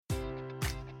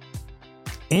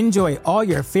Enjoy all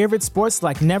your favorite sports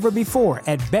like never before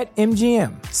at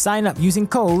BetMGM. Sign up using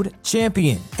code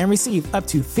CHAMPION and receive up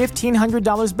to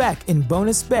 $1,500 back in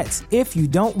bonus bets if you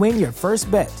don't win your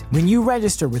first bet. When you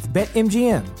register with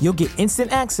BetMGM, you'll get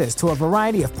instant access to a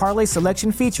variety of parlay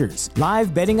selection features,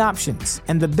 live betting options,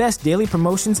 and the best daily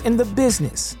promotions in the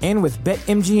business. And with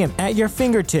BetMGM at your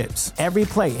fingertips, every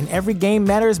play and every game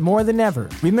matters more than ever.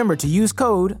 Remember to use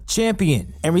code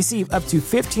CHAMPION and receive up to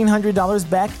 $1,500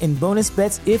 back in bonus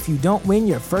bets if you don't win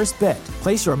your first bet.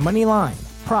 Place your money line,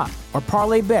 prop, or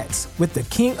parlay bets with the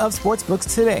king of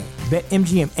sportsbooks today.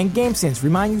 BetMGM and GameSense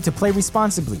remind you to play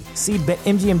responsibly. See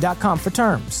BetMGM.com for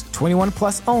terms. 21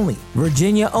 plus only.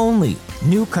 Virginia only.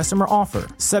 New customer offer.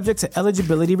 Subject to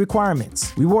eligibility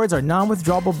requirements. Rewards are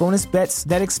non-withdrawable bonus bets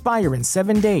that expire in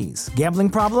 7 days. Gambling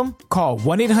problem? Call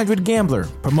 1-800-GAMBLER.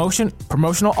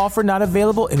 Promotional offer not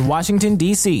available in Washington,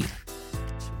 D.C.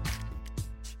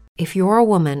 If you're a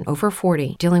woman over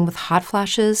 40 dealing with hot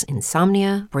flashes,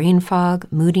 insomnia, brain fog,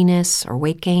 moodiness, or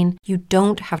weight gain, you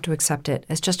don't have to accept it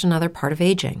as just another part of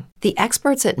aging. The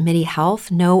experts at MIDI Health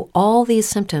know all these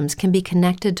symptoms can be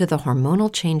connected to the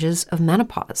hormonal changes of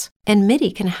menopause. And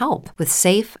MIDI can help with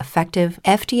safe, effective,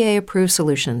 FDA-approved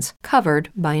solutions covered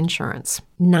by insurance.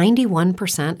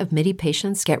 91% of MIDI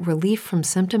patients get relief from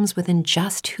symptoms within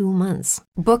just 2 months.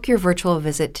 Book your virtual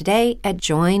visit today at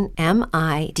joinmidi.com.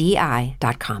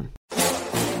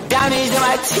 Diamonds in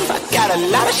my teeth, I got a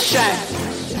lot of shine.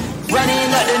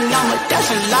 Running up the number, that's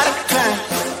a lot of crime.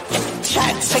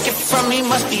 Try to take it from me,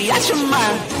 must be out your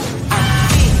mind.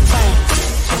 Big time,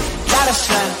 lot of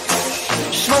slime.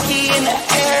 Smoky in the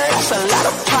air, that's a lot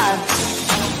of pine.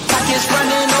 Pockets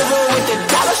running over with the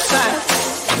dollar sign.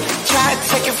 Try to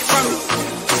take it from me,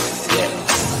 yeah.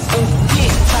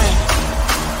 Big time,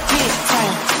 big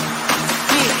time,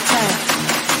 big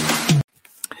time.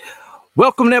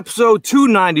 Welcome to episode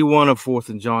 291 of Fourth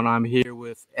and John. I'm here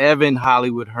with Evan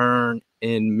Hollywood Hearn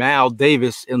and Mal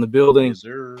Davis in the building. Yes,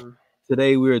 sir.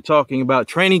 Today we are talking about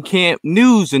training camp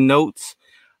news and notes.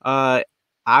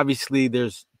 Obviously,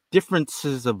 there's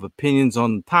differences of opinions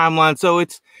on the timeline. So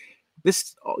it's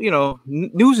this,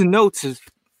 news and notes is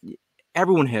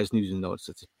everyone has news and notes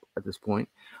at this point.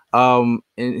 And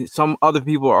some other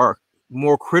people are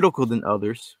more critical than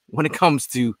others when it comes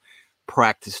to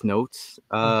practice notes.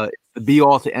 The be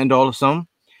all to end all of some,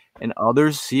 and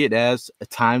others see it as a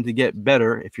time to get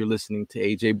better if you're listening to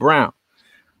AJ Brown.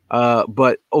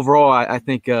 But overall, I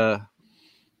think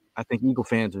Eagle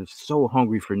fans are so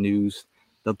hungry for news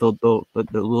that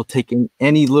they'll take in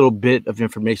any little bit of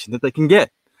information that they can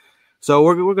get. So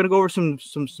we're going to go over some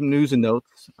news and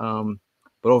notes. But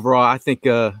overall, I think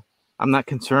I'm not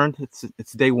concerned.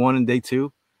 It's day one and day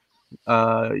two.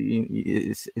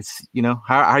 It's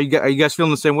how are you guys feeling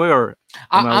the same way, or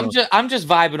I'm just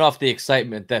vibing off the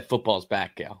excitement that football's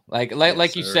back, Gal.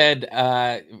 Like you said,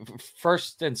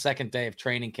 first and second day of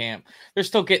training camp, they're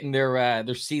still getting their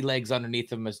sea legs underneath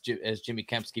them, as Jimmy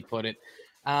Kempski put it.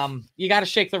 You got to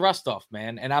shake the rust off,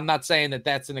 man. And I'm not saying that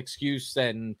that's an excuse,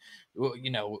 and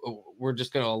we're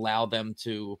just going to allow them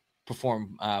to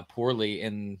perform poorly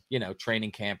in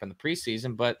training camp and the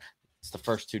preseason, but it's the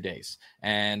first 2 days,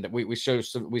 and we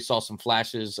saw some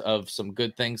flashes of some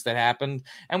good things that happened,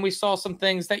 and we saw some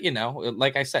things that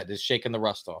like I said, is shaking the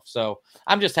rust off. So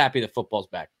I'm just happy that football's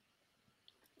back.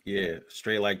 Yeah,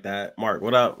 straight like that. Mark,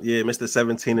 what up? Yeah, Mr.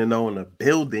 17-0 in the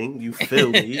building. You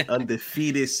feel me?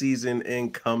 Undefeated season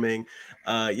incoming.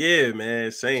 Yeah,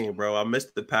 man, same, bro. I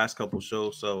missed the past couple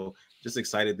shows, so just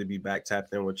excited to be back,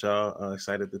 tapped in with y'all.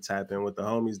 Excited to tap in with the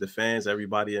homies, the fans,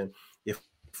 everybody, and if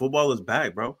football is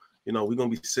back, bro. We're going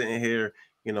to be sitting here,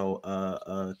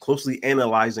 closely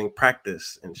analyzing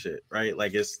practice and shit, right?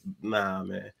 Like it's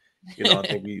man. I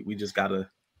think we just got to.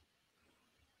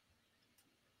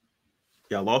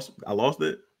 Yeah, I lost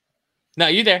it. No,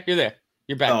 you're there.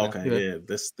 You're back. Oh, okay. Yeah,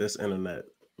 this internet.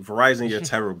 Verizon, you're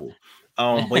terrible.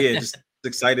 But yeah, just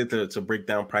excited to break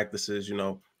down practices,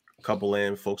 a couple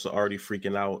in. Folks are already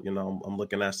freaking out. I'm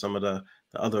looking at some of the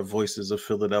other voices of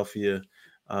Philadelphia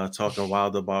talking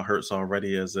wild about Hurts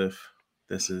already, as if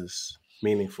this is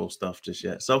meaningful stuff just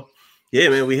yet. So, yeah,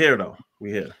 man, we here though.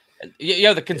 We here.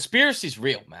 Yeah, the conspiracy's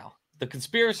real, Mal. The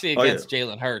conspiracy against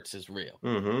Jalen Hurts is real.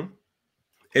 Mm-hmm.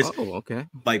 It's okay.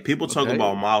 Like people talk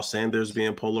about Miles Sanders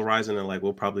being polarizing, and like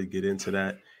we'll probably get into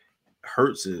that.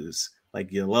 Hurts is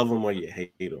like you love him or you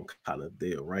hate him kind of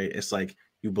deal, right? It's like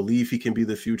you believe he can be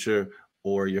the future,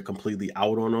 or you're completely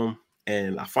out on him.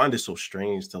 And I find it so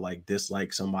strange to like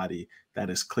dislike somebody that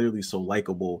is clearly so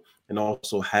likable and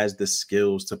also has the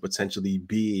skills to potentially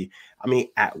be,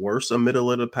 at worst, a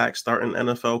middle of the pack starting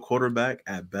NFL quarterback,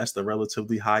 at best, a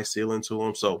relatively high ceiling to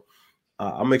him. So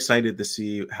I'm excited to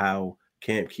see how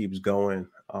camp keeps going.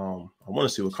 I want to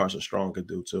see what Carson Strong could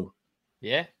do too.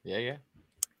 Yeah.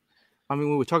 I mean,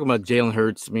 when we're talking about Jalen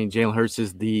Hurts, I mean, Jalen Hurts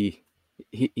is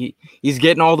he's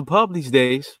getting all the pub these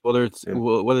days, whether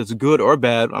it's good or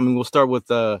bad. I mean, we'll start with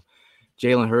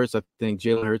Jalen Hurts. I think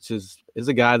Jalen Hurts is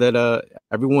a guy that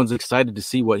everyone's excited to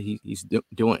see what he's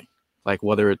doing. Like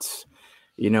whether it's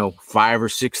 5 or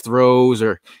 6 throws,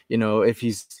 or if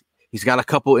he's got a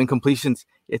couple incompletions,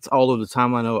 it's all of the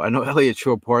time. I know Elliott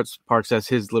Shore-Parks has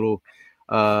his little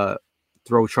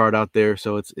throw chart out there,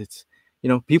 so it's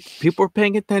people are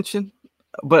paying attention.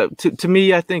 But to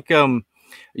me, I think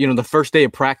the first day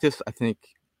of practice, I think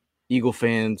Eagle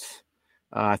fans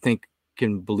I think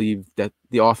can believe that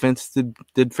the offense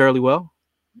did fairly well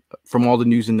from all the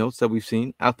news and notes that we've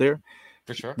seen out there.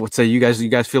 For sure. What say you guys? You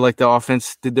guys feel like the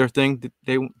offense did their thing? Did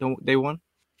they won?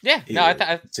 Yeah. No,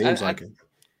 it seems like it.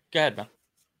 Go ahead, man.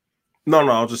 No,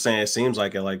 I was just saying it seems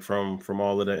like it. Like from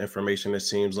all of the information, it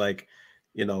seems like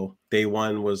day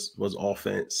one was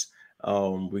offense.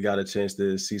 We got a chance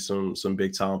to see some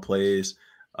big time plays.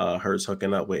 Hurts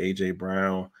hooking up with AJ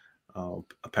Brown.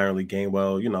 Apparently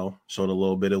Gainwell, showed a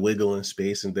little bit of wiggle in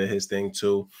space and did his thing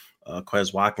too.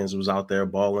 Quez Watkins was out there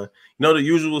balling. The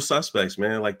usual suspects,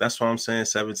 man. Like that's why I'm saying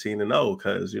 17-0,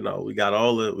 because we got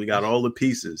all the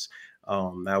pieces.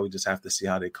 Now we just have to see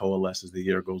how they coalesce as the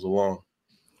year goes along.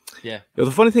 Yeah. The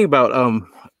funny thing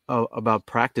about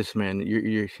practice, man,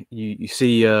 you're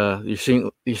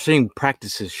seeing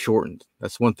practices shortened.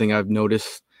 That's one thing I've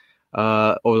noticed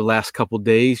over the last couple of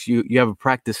days. You have a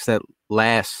practice that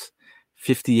lasts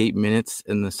 58 minutes,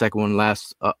 and the second one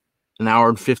lasts an hour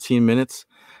and 15 minutes.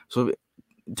 So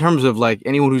in terms of like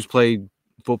anyone who's played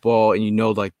football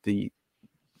and like the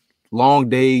long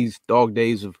days, dog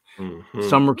days of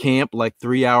summer camp, like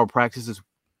 3-hour practices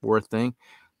were a thing.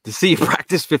 To see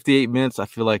practice 58 minutes, I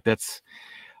feel like it's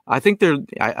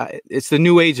the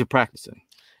new age of practicing.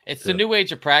 It's the new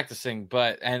age of practicing,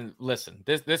 and listen,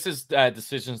 this is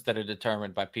decisions that are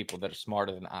determined by people that are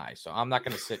smarter than I. So I'm not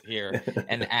going to sit here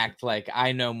and act like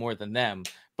I know more than them.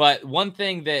 But one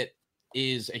thing that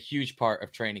is a huge part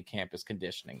of training camp is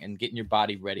conditioning and getting your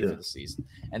body ready for the season.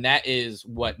 And that is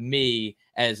what me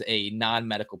as a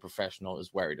non-medical professional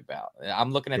is worried about.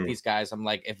 I'm looking at these guys. I'm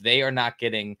like, if they are not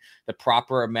getting the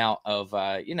proper amount of,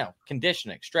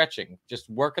 conditioning, stretching, just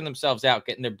working themselves out,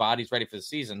 getting their bodies ready for the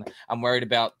season, I'm worried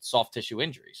about soft tissue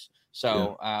injuries.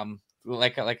 So,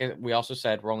 like we also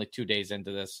said, we're only 2 days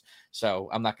into this. So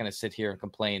I'm not going to sit here and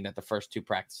complain that the first 2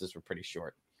 practices were pretty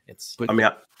short.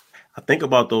 I think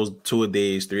about those 2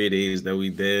 days, 3 days that we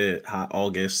did hot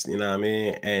August, you know what I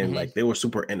mean? And like they were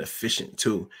super inefficient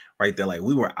too, right? They're like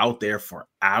we were out there for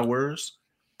hours,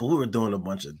 but we were doing a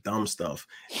bunch of dumb stuff.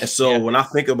 And so when I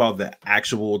think about the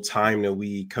actual time that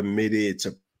we committed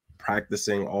to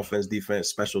practicing offense, defense,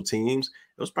 special teams,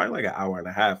 it was probably like an hour and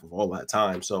a half of all that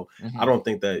time. So I don't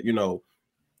think that,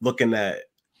 looking at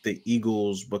the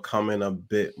Eagles becoming a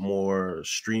bit more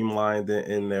streamlined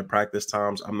in their practice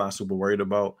times, I'm not super worried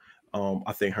about.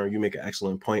 I think, Herm, you make an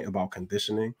excellent point about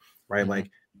conditioning, right? Like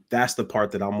that's the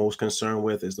part that I'm most concerned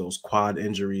with is those quad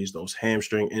injuries, those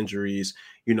hamstring injuries,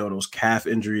 those calf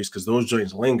injuries, because those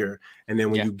joints linger. And then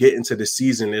when you get into the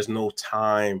season, there's no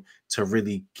time to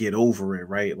really get over it,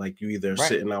 right? Like you either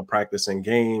sitting out practicing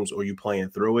games or you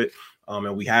playing through it.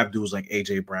 And we have dudes like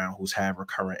AJ Brown who's had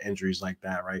recurrent injuries like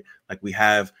that, right? Like we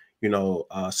have,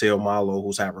 Seumalo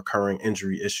who's had recurring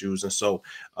injury issues. And so,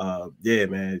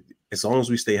 man, as long as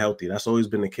we stay healthy, that's always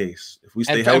been the case. If we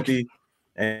stay healthy,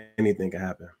 anything can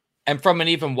happen. And from an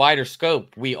even wider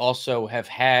scope, we also have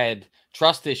had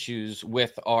trust issues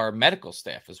with our medical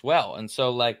staff as well. And so,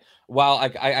 like, while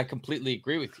I completely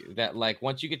agree with you that, like,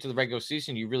 once you get to the regular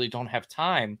season, you really don't have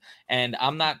time. And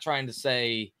I'm not trying to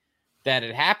say that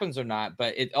it happens or not,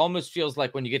 but it almost feels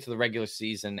like when you get to the regular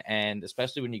season, and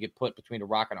especially when you get put between a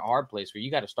rock and a hard place where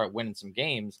you got to start winning some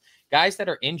games, guys that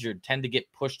are injured tend to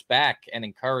get pushed back and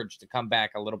encouraged to come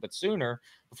back a little bit sooner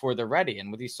before they're ready. And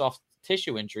with these soft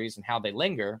tissue injuries and how they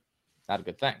linger, not a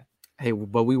good thing. Hey,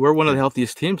 but we were one of the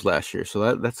healthiest teams last year,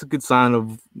 so that's a good sign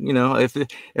of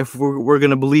if we're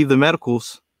going to believe the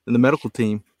medicals and the medical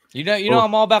team.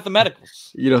 I'm all about the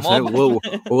medicals. We'll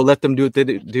let them do it. They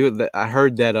do it. I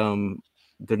heard that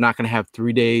they're not going to have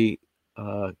 3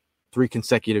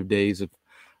 consecutive days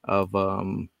of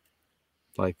on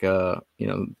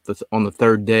the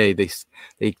third day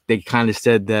they kind of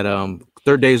said that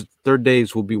third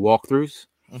days will be walkthroughs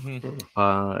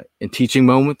and teaching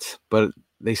moments, but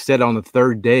they said on the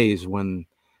third days when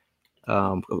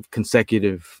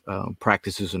consecutive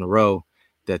practices in a row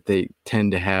that they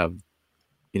tend to have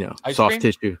soft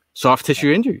tissue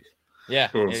injuries. Yeah.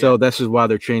 So that's just why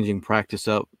they're changing practice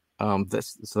up.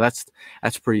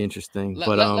 That's pretty interesting.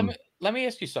 Let me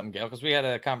ask you something, Gail, because we had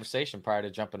a conversation prior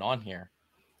to jumping on here.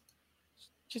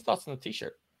 What's your thoughts on the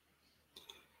T-shirt?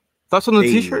 Thoughts on the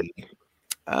T-shirt?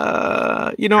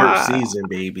 Hurt season,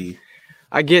 baby.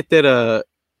 I get that.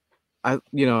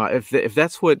 If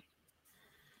that's what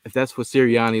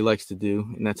Sirianni likes to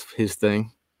do, and that's his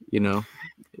thing,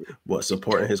 What,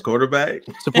 supporting his quarterback?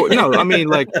 No, I mean,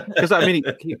 because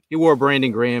he wore a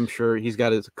Brandon Graham shirt. He's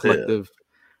got his collective.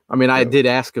 Yeah. I mean, I did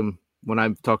ask him when I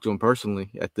talked to him personally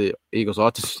at the Eagles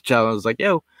Autism Challenge. I was like,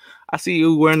 "Yo, I see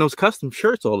you wearing those custom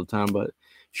shirts all the time, but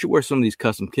you should wear some of these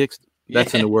custom kicks.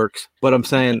 That's in the works." But I'm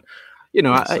saying,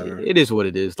 it is what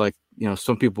it is. Like,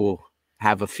 some people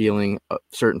have a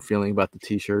certain feeling about the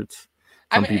T-shirts.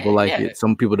 Some people like it.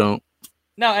 Some people don't.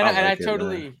 No, and I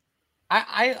totally.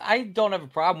 I don't have a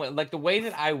problem with the way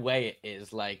that I weigh it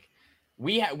is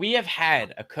we have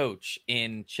had a coach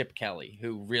in Chip Kelly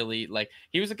who really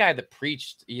he was a guy that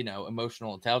preached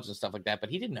emotional intelligence and stuff like that, but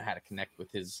he didn't know how to connect with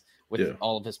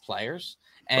all of his players.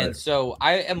 And so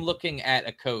I am looking at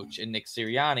a coach in Nick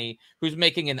Sirianni who's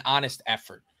making an honest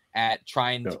effort at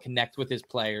trying to connect with his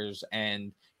players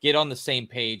and get on the same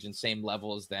page and same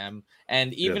level as them.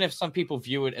 And even if some people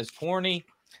view it as corny,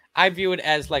 I view it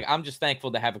as I'm just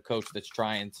thankful to have a coach that's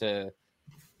trying to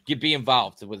be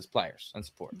involved with his players and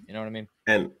support. You know what I mean?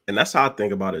 And that's how I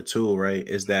think about it too, right?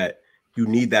 Is that you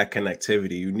need that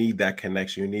connectivity, you need that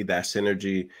connection, you need that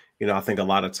synergy. I think a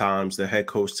lot of times the head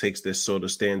coach takes this sort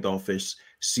of standoffish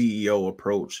CEO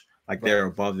approach, they're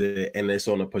above it, and it's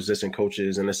on the position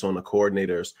coaches and it's on the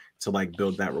coordinators to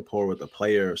build that rapport with the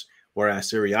players.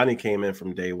 Whereas Sirianni came in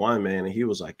from day one, man, and he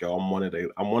was like, "Yo, I'm one of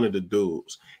the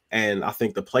dudes." And I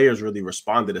think the players really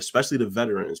responded, especially the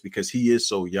veterans, because he is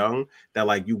so young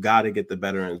that you got to get the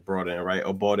veterans brought in, right?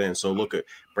 Or bought in. So look at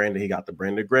Brandon, he got the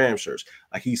Brandon Graham shirts.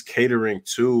 He's catering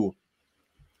to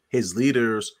his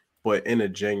leaders, but in a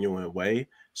genuine way.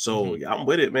 So I'm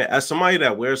with it, man. As somebody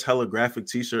that wears hella graphic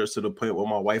T-shirts to the point where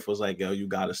my wife was like, "Yo, you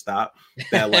gotta stop."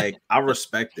 That I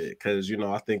respect it because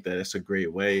I think that it's a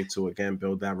great way to again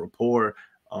build that rapport.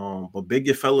 But big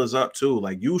your fellas up too.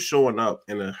 You showing up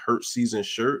in a hurt season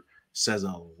shirt says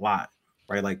a lot,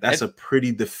 right? That's a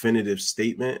pretty definitive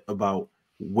statement about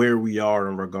where we are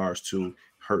in regards to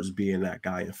Hurts being that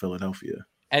guy in Philadelphia.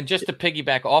 And just to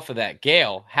piggyback off of that,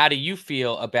 Gail, how do you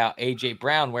feel about AJ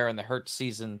Brown wearing the Hurts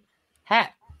season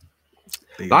hat?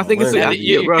 I think it's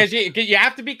because you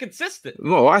have to be consistent.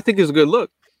 No, I think it's a good look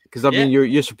because mean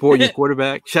you're supporting your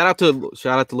quarterback. Shout out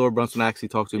to Lord Brunson. I actually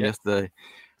talked to him yesterday.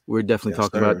 We were definitely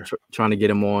talking about trying to get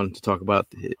him on to talk about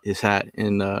his hat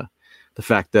and the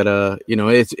fact that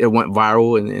it went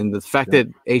viral and the fact that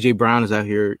AJ Brown is out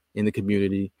here in the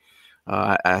community.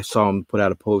 I saw him put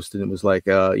out a post and it was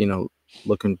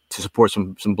looking to support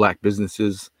some black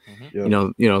businesses.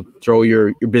 Throw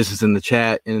your business in the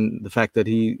chat, and the fact that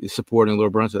he is supporting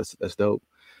Lord Brunson, that's dope.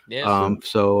 I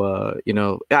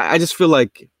just feel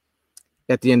like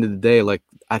at the end of the day,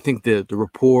 I think the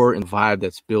rapport and vibe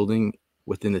that's building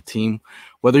within the team,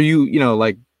 whether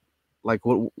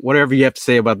whatever you have to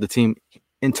say about the team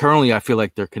internally, I feel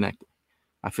like they're connected.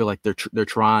 I feel like they're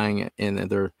trying and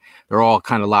they're all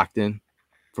kind of locked in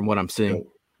from what I'm seeing.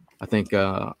 I think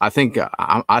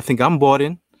I'm bought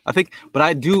in. But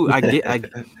I do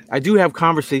have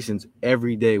conversations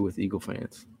every day with Eagle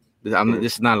fans.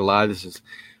 This is not a lie. This is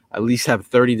at least have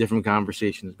 30 different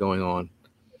conversations going on,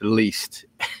 at least.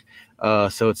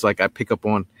 So it's I pick up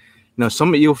on,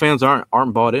 some Eagle fans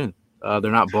aren't bought in.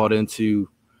 They're not bought into.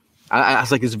 I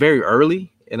was like, it's very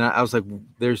early, and I was like,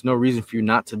 there's no reason for you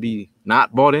not to be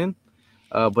not bought in.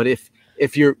 But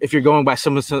if you're going by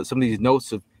some of these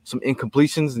notes of some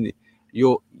incompletions, and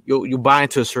you'll buy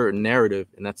into a certain narrative,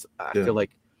 and that's I feel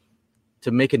like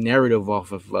to make a narrative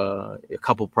off of a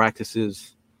couple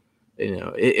practices,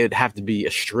 it'd have to be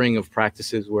a string of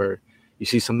practices where you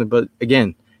see something. But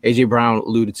again, AJ Brown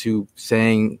alluded to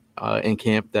saying in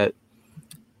camp that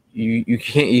you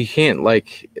can't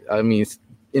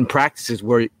in practices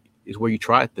where you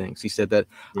try things. He said that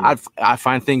I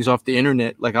find things off the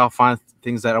internet, I'll find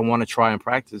things that I want to try in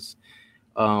practice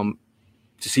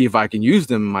to see if I can use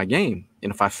them in my game.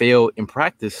 And if I fail in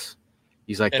practice,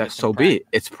 he's like, that's so be it.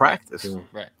 It's practice.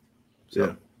 Right.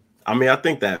 So, I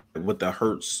think that with the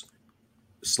Hurts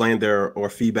slander or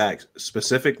feedback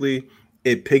specifically,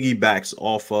 it piggybacks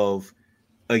off of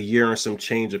a year and some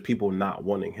change of people not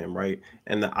wanting him, right?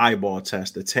 And the eyeball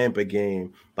test, the Tampa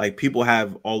game, people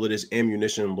have all of this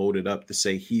ammunition loaded up to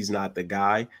say he's not the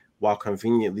guy, while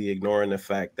conveniently ignoring the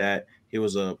fact that he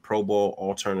was a Pro Bowl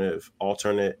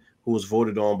alternate who was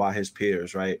voted on by his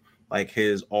peers, right? like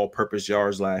his all-purpose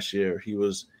yards last year.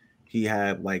 He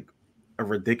had like a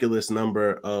ridiculous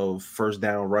number of first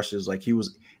down rushes. Like he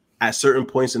was at certain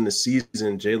points in the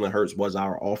season, Jalen Hurts was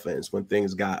our offense when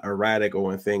things got erratic or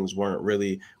when things weren't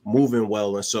really moving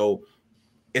well. And so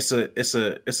it's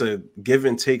a give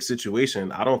and take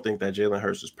situation. I don't think that Jalen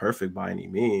Hurts is perfect by any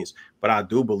means, but I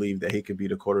do believe that he could be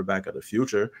the quarterback of the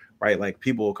future, right? Like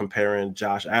people comparing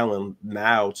Josh Allen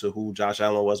now to who Josh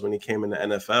Allen was when he came in the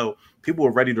NFL. People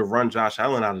were ready to run Josh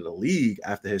Allen out of the league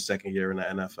after his second year in the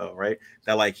NFL, right?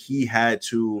 That like he had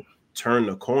to turn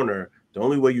the corner. The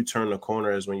only way you turn the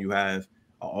corner is when you have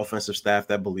an offensive staff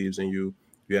that believes in you.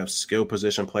 You have skill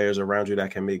position players around you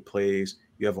that can make plays.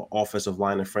 You have an offensive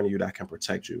line in front of you that can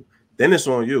protect you. Then it's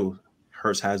on you.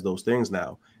 Hurts has those things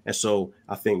now. And so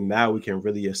I think now we can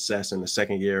really assess in the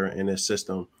second year in this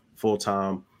system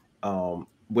full-time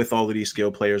with all of these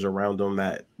skill players around him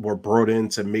that were brought in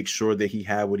to make sure that he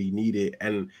had what he needed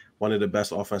and one of the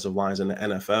best offensive lines in the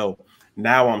NFL.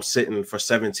 Now I'm sitting for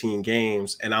 17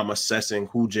 games and I'm assessing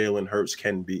who Jalen Hurts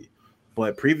can be.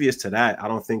 But previous to that, I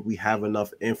don't think we have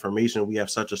enough information. We have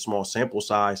such a small sample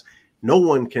size. No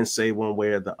one can say one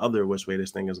way or the other which way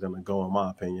this thing is going to go, in my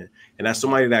opinion. And as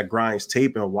somebody that grinds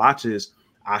tape and watches,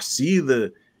 I see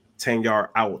the 10-yard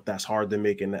out that's hard to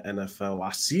make in the NFL.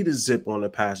 I see the zip on the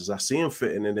passes. I see him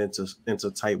fitting it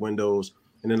into tight windows.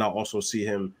 And then I also see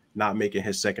him not making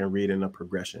his second read in the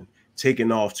progression,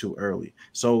 taking off too early.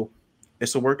 So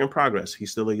it's a work in progress.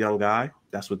 He's still a young guy.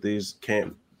 That's what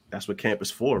camp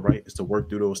is for, right? It's to work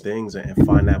through those things and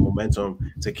find that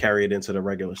momentum to carry it into the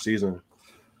regular season.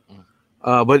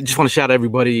 But just want to shout out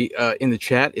everybody in the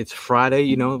chat. It's Friday.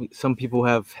 You know, some people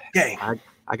have.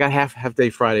 I got half day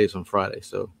Fridays on Friday,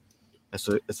 so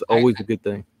it's always a good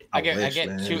thing. I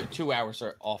get 2 hours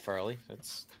off early.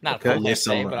 It's not I miss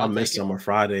summer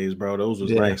Fridays, bro. Those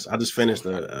was nice. I just finished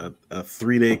a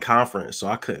 3-day conference, so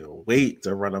I couldn't wait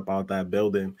to run up out that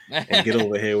building and get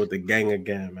over here with the gang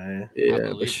again, man.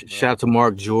 Yeah, shout out to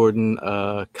Mark Jordan,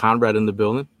 Conrad in the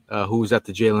building, who was at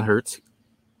the Jalen Hurts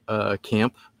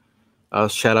camp.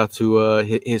 Shout out to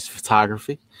his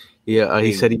photography. Yeah,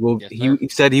 he said he will. He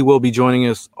said he will be joining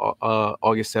us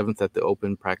August 7th at the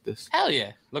open practice. Hell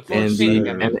yeah! Look forward to seeing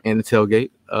him. And the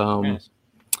tailgate. Yes.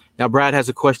 Now Brad has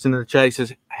a question in the chat. He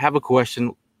says, "I have a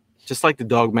question. Just like the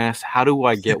dog mask, how do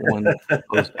I get one of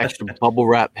those extra bubble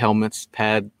wrap helmets,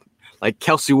 pad, like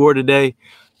Kelsey wore today?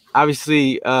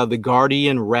 Obviously, the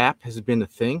Guardian wrap has been a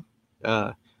thing.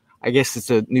 I guess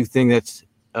it's a new thing that's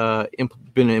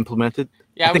been implemented.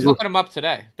 Yeah, I was looking them up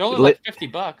today. They're only like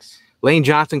 $50. Lane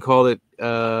Johnson called it.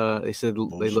 They said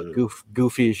they look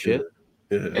goofy as shit.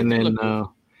 Yeah. And then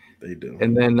they do.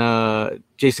 And then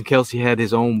Jason Kelsey had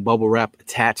his own bubble wrap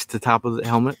attached to the top of the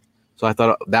helmet. So I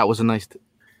thought that was a nice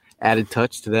added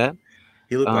touch to that.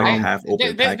 He looked like half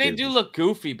open. They do look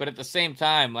goofy, but at the same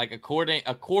time, like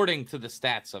according to the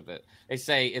stats of it, they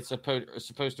say it's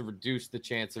supposed to reduce the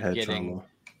chance of getting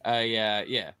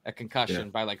a concussion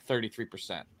by like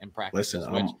 33% in practice.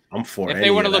 Listen, I'm for if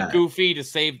they want to look goofy to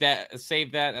save that,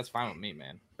 that's fine with me,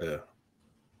 man. Yeah.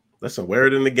 Listen, wear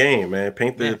it in the game, man.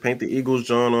 Paint the Eagles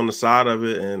John on the side of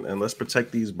it, and let's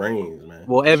protect these brains, man.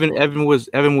 Well, Evan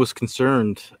was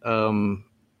concerned.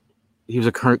 He was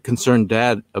a concerned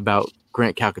dad about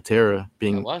Grant Calcaterra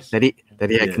being that he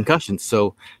had concussions.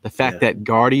 So the fact that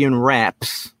Guardian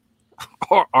wraps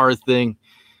are a thing,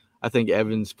 I think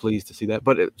Evan's pleased to see that.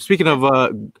 But speaking of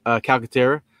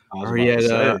Calcaterra,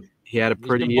 he had a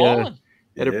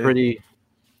pretty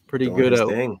good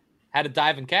thing. Had a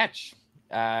dive and catch.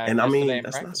 And I mean,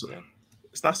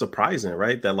 it's not surprising,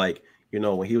 right? That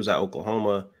when he was at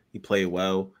Oklahoma, he played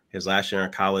well. His last year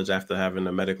in college, after having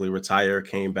to medically retire,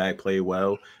 came back, played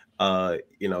well.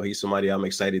 He's somebody I'm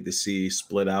excited to see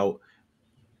split out.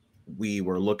 We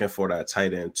were looking for that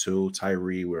tight end too,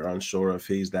 Tyree. We're unsure if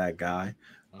he's that guy.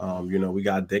 We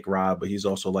got Dick Rod, but he's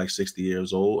also like 60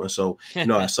 years old. And so,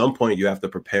 at some point you have to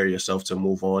prepare yourself to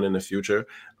move on in the future.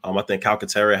 I think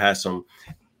Calcaterra has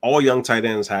all young tight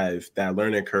ends have that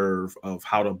learning curve of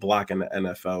how to block in the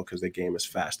NFL because the game is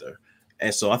faster.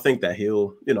 And so I think that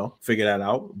he'll, figure that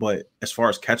out. But as far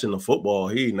as catching the football,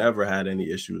 he never had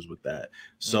any issues with that.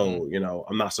 So,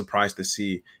 I'm not surprised to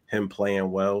see him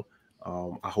playing well.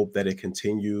 I hope that it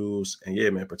continues. And yeah,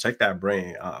 man, protect that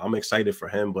brain. I'm excited for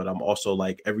him, but I'm also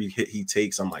like every hit he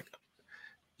takes, I'm like,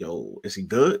 yo, is he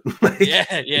good?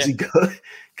 Is he good?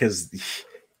 Because,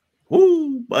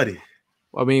 buddy.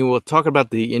 I mean, we'll talk about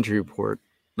the injury report.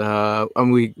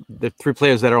 The three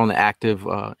players that are on the active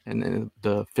and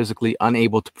the physically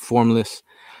unable to perform list,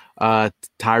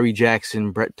 Tyree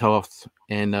Jackson, Brett Toth,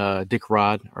 and Dick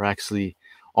Rod are actually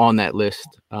on that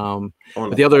list.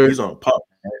 He's on pup.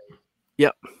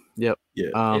 Yep.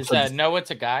 Yeah. Is Noah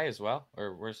a guy as well,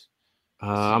 or where's?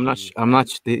 I'm not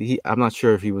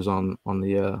sure if he was on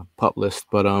the pup list,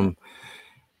 but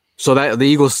so that the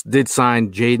Eagles did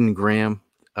sign Jaden Graham.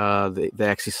 They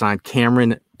actually signed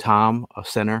Cameron Tom, a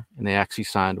center, and they actually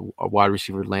signed a wide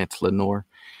receiver, Lance Lenoir.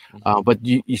 But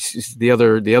you the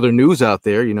other news out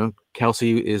there,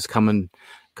 Kelsey is coming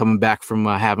back from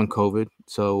having COVID.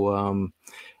 So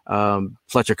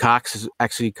Fletcher Cox is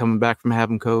actually coming back from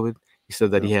having COVID. He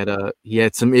said that he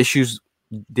had some issues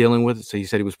dealing with it, so he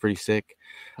said he was pretty sick.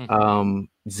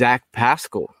 Zach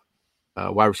Pascal,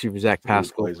 wide receiver Zach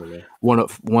Pascal, one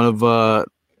of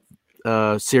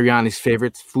Sirianni's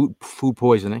favorites, food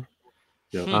poisoning.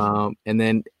 And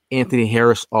then Anthony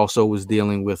Harris also was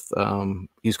dealing with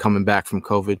he's coming back from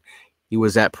COVID. He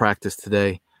was at practice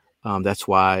today. That's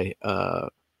why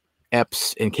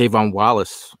Epps and Kayvon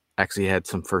Wallace actually had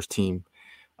some first team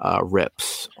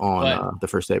reps on the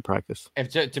first day of practice.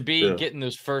 If to be getting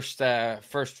those first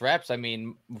reps, I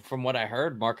mean, from what I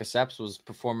heard, Marcus Epps was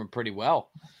performing pretty well.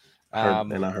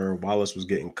 And I heard Wallace was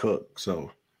getting cooked.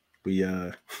 So we,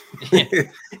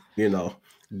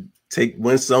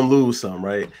 win some, lose some,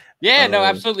 right? Yeah, no,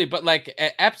 absolutely. But like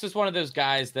Epps is one of those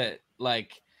guys that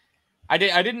like I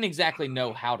didn't exactly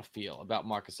know how to feel about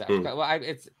Marcus Epps. Well,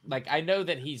 it's like I know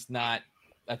that he's not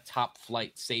a top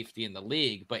flight safety in the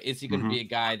league, but is he going to be a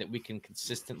guy that we can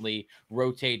consistently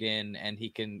rotate in, and he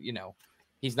can,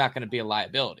 he's not going to be a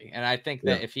liability. And I think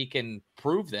that if he can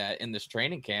prove that in this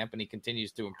training camp and he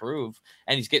continues to improve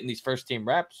and he's getting these first team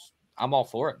reps, I'm all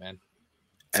for it, man.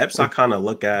 Epps, I kind of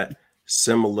look at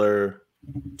similar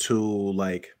to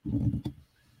like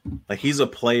he's a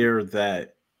player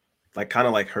that like kind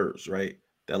of like Hurts, right?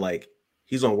 That like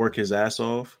he's gonna work his ass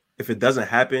off. If it doesn't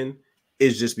happen,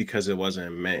 it's just because it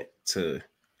wasn't meant to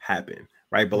happen,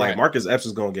 right? But like Marcus Epps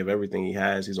is gonna give everything he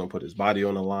has. He's gonna put his body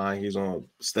on the line. He's gonna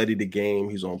study the game.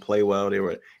 He's gonna play well.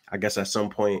 I guess at some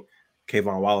point,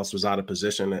 Kayvon Wallace was out of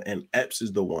position, and Epps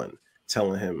is the one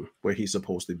telling him where he's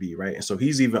supposed to be, right? And so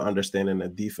he's even understanding the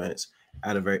defense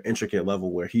at a very intricate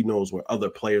level where he knows where other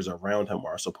players around him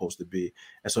are supposed to be.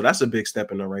 And so that's a big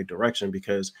step in the right direction,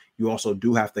 because you also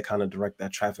do have to kind of direct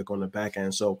that traffic on the back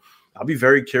end. So I'll be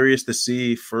very curious to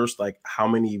see first, like how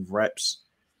many reps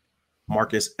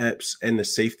Marcus Epps and the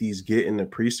safeties get in the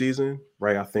preseason,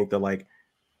 right? I think that like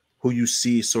who you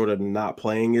see sort of not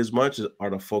playing as much are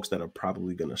the folks that are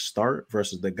probably going to start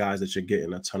versus the guys that you're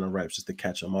getting a ton of reps just to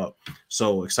catch them up.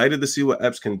 So excited to see what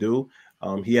Epps can do.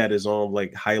 He had his own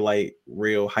like highlight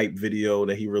reel hype video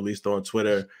that he released on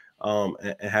Twitter,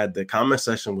 and had the comment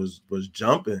section was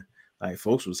jumping. Like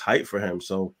folks was hyped for him.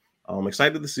 So I'm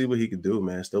excited to see what he could do,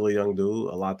 man. Still a young dude,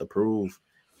 a lot to prove.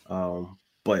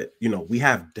 But we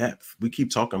have depth. We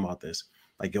keep talking about this.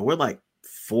 Like, we're like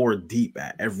 4 deep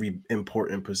at every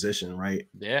important position, right?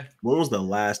 Yeah. When was the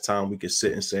last time we could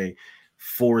sit and say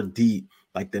 4 deep?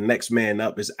 Like the next man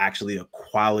up is actually a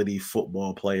quality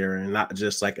football player and not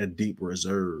just like a deep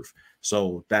reserve.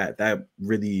 So that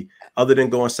really, other than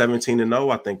going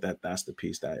 17-0, I think that's the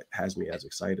piece that has me as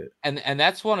excited. And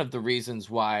that's one of the reasons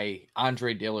why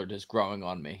Andre Dillard is growing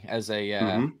on me as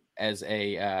a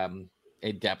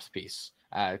depth piece.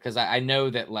 Because I know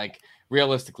that like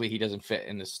realistically he doesn't fit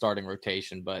in the starting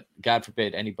rotation, but God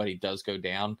forbid anybody does go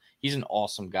down, he's an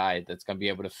awesome guy that's going to be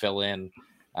able to fill in.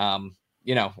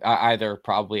 Either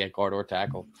probably at guard or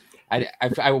tackle.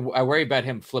 I worry about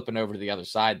him flipping over to the other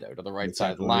side, though, to the right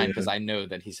side of the line, because I know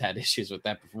that he's had issues with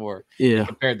that before. Yeah.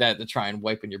 Compared that to trying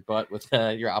wiping your butt with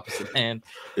your opposite hand.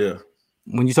 Yeah.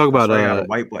 When you talk about you gotta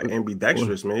wipe like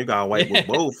ambidextrous, man, you gotta wipe with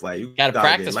both. Like you gotta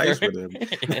practice get nice with him.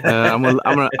 I'm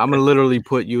gonna literally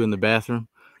put you in the bathroom.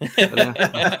 I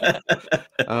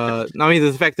mean,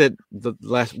 the fact that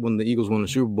when the Eagles won the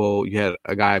Super Bowl, you had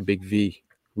a guy, Big V,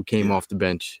 who came off the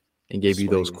bench and gave you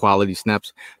those quality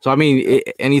snaps. So, I mean,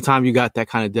 anytime you got that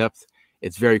kind of depth,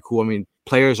 it's very cool. I mean,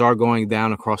 players are going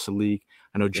down across the league.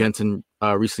 I know Jensen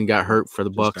recently got hurt for the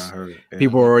Bucks.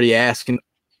 People are already asking,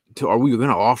 are we going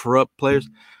to offer up players?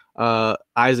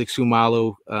 Isaac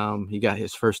Sumalo, he got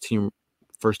his first team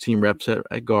reps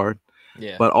at guard.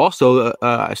 Yeah. But also,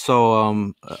 I saw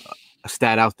a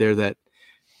stat out there that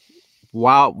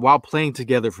while playing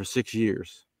together for 6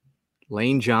 years,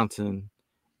 Lane Johnson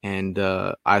and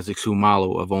Isaac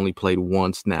Sumalo have only played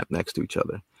 1 snap next to each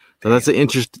other. So that's an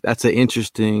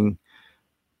interesting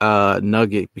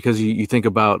nugget, because you think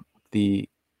about the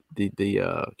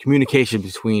communication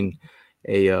between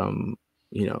a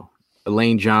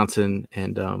Lane Johnson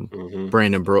and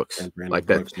Brandon Brooks.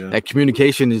 That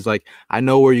communication is like, I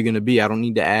know where you're going to be. I don't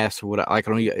need to ask what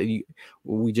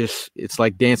it's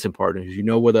like dancing partners. You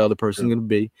know where the other person's going to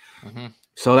be.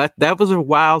 So that was a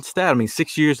wild stat. I mean,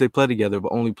 6 years they played together,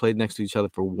 but only played next to each other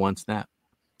for one snap.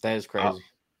 That is crazy.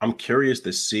 I'm curious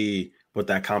to see what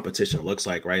that competition looks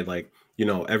like, right? Like,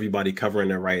 everybody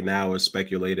covering it right now is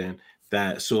speculating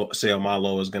that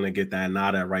Seumalo is going to get that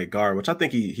nod at right guard, which I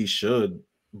think he should,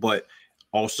 but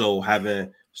also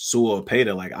having Sua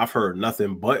Opeta, like I've heard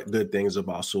nothing but good things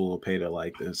about Sua Opeta.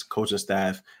 Like this coaching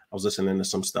staff, I was listening to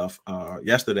some stuff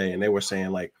yesterday, and they were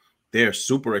saying like they're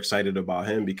super excited about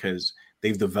him because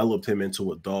they've developed him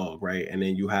into a dog, right? And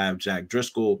then you have Jack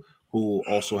Driscoll, who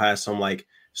also has some like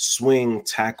swing,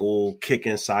 tackle, kick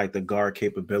inside the guard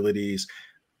capabilities.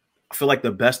 I feel like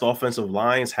the best offensive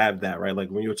lines have that, right? Like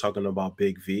when you're talking about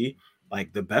Big V,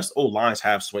 like the best old lines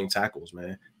have swing tackles,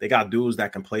 man. They got dudes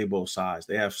that can play both sides.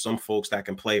 They have some folks that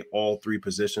can play all three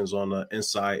positions on the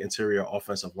inside interior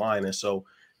offensive line. And so,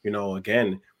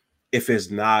 again, if it's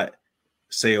not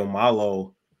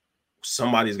Seumalo,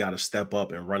 somebody's got to step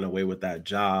up and run away with that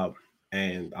job.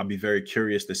 And I'll be very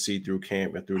curious to see through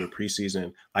camp and through the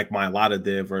preseason, like Mailata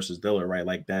did versus Dillard, right?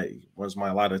 Like that, once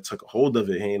Mailata took a hold of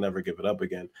it, he ain't never give it up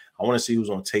again. I want to see who's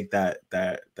going to take that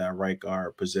right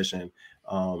guard position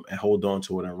and hold on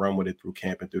to it and run with it through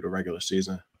camp and through the regular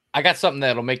season. I got something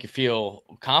that'll make you feel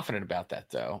confident about that,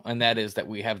 though, and that is that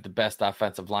we have the best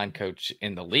offensive line coach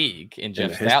in the league in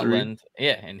Jeff Stoutland.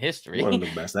 Yeah, in history, one of the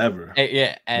best ever.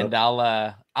 Yeah, and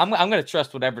yep. I'm going to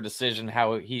trust whatever decision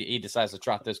how he decides to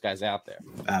trot those guys out there.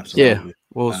 Absolutely. Yeah.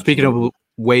 Well, speaking of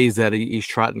ways that he's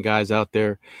trotting guys out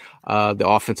there, the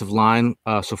offensive line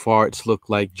so far it's looked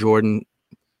like Jordan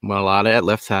Mailata at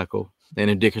left tackle,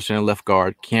 Landon Dickerson at left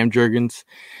guard, Cam Jurgens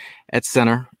at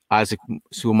center, Isaac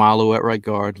Seumalo at right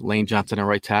guard, Lane Johnson at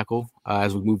right tackle.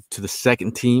 As we move to the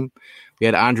second team, we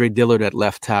had Andre Dillard at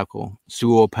left tackle,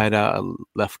 Sua Opeta at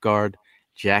left guard,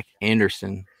 Jack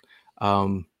Anderson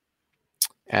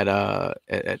at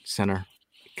center,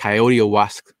 Coyote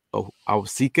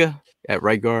Awasika at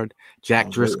right guard, Jack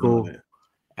Driscoll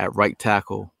at right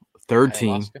tackle. Third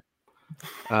team,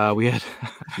 we had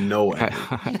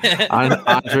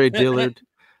Andre Dillard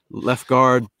left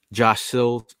guard, Josh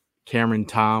Sills, Cameron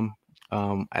Tom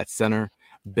at center,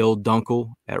 Bill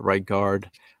Dunkel at right guard,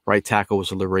 right tackle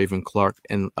was LaRaven Clark,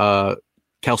 and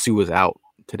Kelsey was out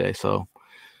today. So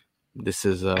this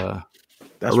is that's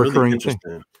a recurring really interesting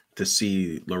thing to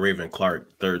see LaRaven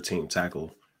Clark third team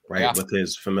tackle, right? Yeah. With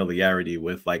his familiarity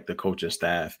with like the coaching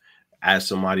staff as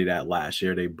somebody that last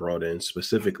year they brought in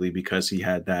specifically because he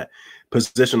had that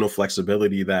positional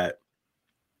flexibility that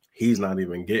he's not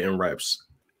even getting reps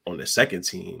on the second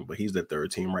team, but he's the third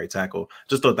team right tackle.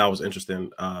 Just thought that was interesting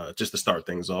just to start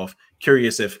things off.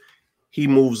 Curious if he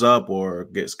moves up or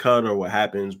gets cut or what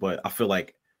happens, but I feel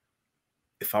like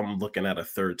if I'm looking at a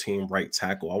third team right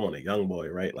tackle, I want a young boy,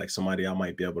 right? Like somebody I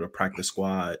might be able to practice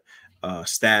squad,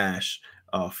 stash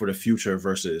for the future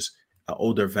versus an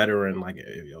older veteran. Like,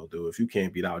 hey, yo, dude, if you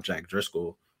can't beat out Jack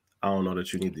Driscoll, I don't know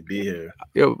that you need to be here.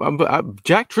 Yo,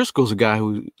 Jack Driscoll's a guy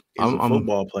who I'm a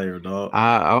football player, dog.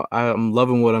 I'm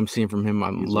loving what I'm seeing from him.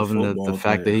 I'm loving the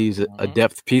fact that he's a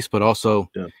depth piece, but also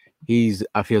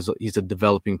I feel he's a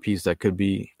developing piece that could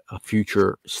be a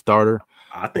future starter.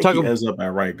 I think he ends up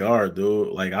at right guard, dude.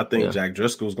 Like I think Jack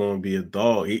Driscoll's going to be a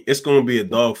dog. It's going to be a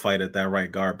dog fight at that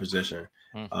right guard position.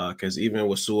 Because even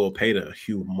with Sua Opeta, a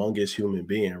humongous human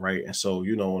being, right? And so,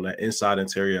 on that inside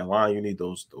interior line, you need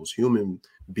those human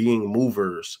being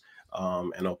movers.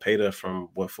 And Opeta, from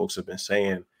what folks have been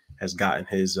saying, has gotten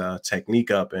his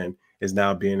technique up and is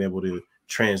now being able to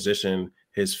transition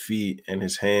his feet and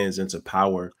his hands into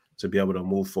power to be able to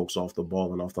move folks off the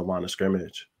ball and off the line of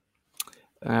scrimmage.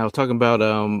 I was talking about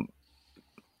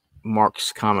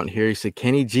Mark's comment here. He said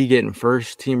Kenny G getting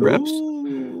first team reps.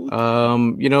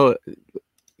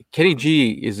 Kenny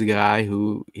G is a guy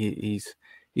who he's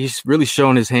really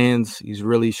shown his hands. He's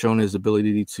really shown his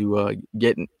ability to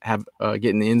get in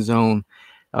the end zone.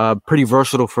 Pretty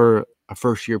versatile for a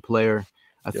first year player.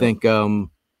 I think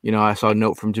I saw a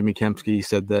note from Jimmy Kempski. He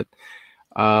said that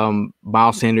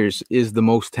Miles Sanders is the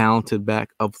most talented back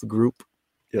of the group.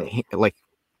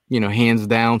 Hands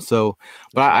down. So,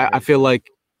 but I feel like,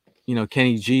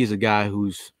 Kenny G is a guy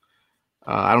who's,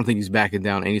 I don't think he's backing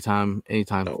down anytime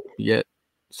yet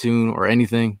soon or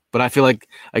anything. But I feel like,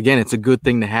 again, it's a good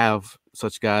thing to have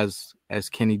such guys as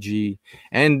Kenny G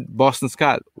and Boston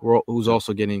Scott, who's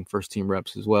also getting first team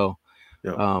reps as well.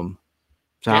 How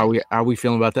are we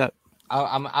feeling about that?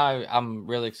 I'm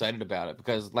really excited about it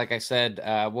because, like I said,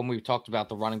 when we talked about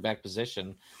the running back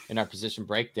position in our position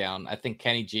breakdown, I think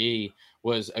Kenny G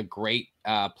was a great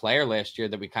player last year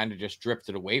that we kind of just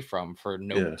drifted away from for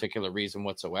no particular reason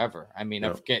whatsoever. I mean,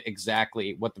 I forget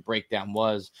exactly what the breakdown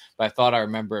was, but I thought I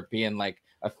remember it being like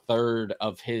a third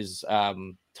of his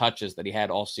touches that he had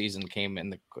all season came in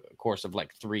the course of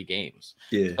like 3 games.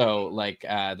 Yeah. So like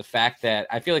the fact that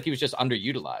I feel like he was just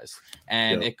underutilized,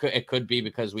 and it could be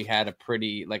because we had a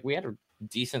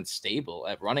decent stable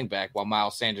at running back while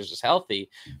Miles Sanders is healthy.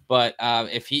 But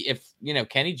if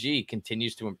Kenny G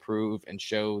continues to improve and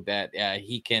show that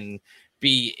he can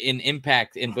be an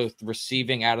impact in both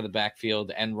receiving out of the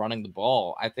backfield and running the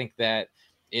ball, I think that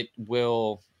it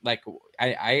will, like,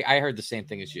 I heard the same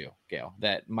thing as you, Gail,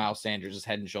 that Miles Sanders is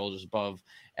head and shoulders above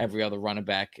every other running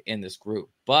back in this group.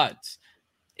 But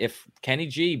if Kenny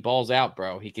G balls out,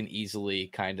 bro, he can easily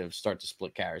kind of start to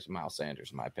split carries with Miles Sanders,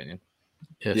 in my opinion.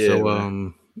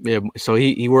 So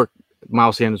he worked.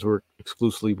 Miles Sanders worked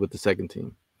exclusively with the second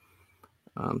team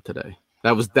today.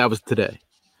 That was today.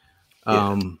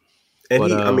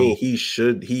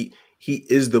 He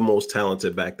is the most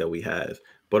talented back that we have,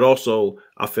 but also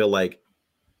I feel like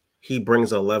he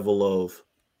brings a level of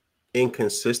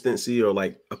inconsistency or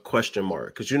like a question mark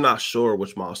because you're not sure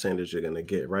which Miles Sanders you're gonna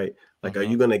get, right? Like, are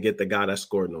you gonna get the guy that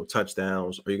scored no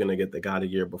touchdowns? Or are you gonna get the guy the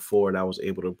year before that was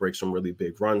able to break some really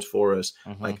big runs for us?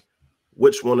 Like,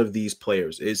 which one of these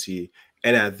players is he?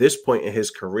 And at this point in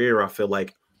his career, I feel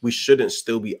like we shouldn't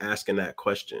still be asking that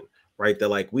question, right? That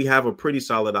like we have a pretty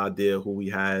solid idea who we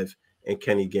have in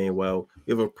Kenny Gainwell.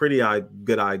 We have a pretty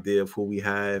good idea of who we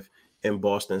have in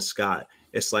Boston Scott.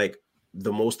 It's like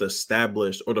the most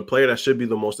established, or the player that should be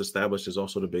the most established, is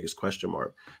also the biggest question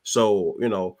mark. So,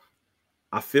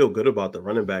 I feel good about the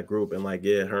running back group. And like,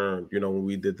 Hearn, when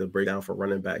we did the breakdown for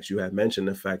running backs, you had mentioned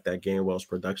the fact that Gainwell's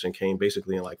production came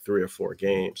basically in like 3 or 4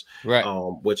 games, right?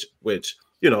 Which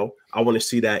I want to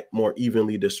see that more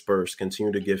evenly dispersed,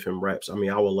 continue to give him reps. I mean,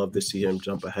 I would love to see him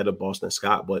jump ahead of Boston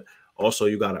Scott, but also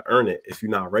you got to earn it. If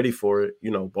you're not ready for it,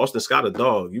 Boston Scott a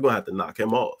dog, you're going to have to knock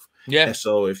him off. Yeah. And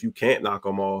so if you can't knock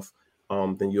him off,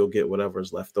 then you'll get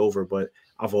whatever's left over. But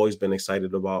I've always been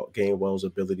excited about Gainwell's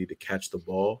ability to catch the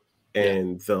ball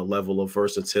and the level of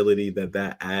versatility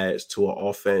that adds to an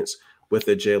offense with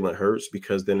a Jalen Hurts,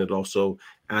 because then it also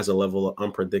adds a level of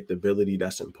unpredictability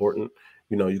that's important.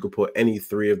 You could put any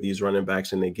 3 of these running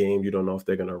backs in the game. You don't know if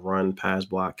they're going to run, pass,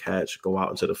 block, catch, go out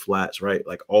into the flats, right?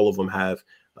 Like all of them have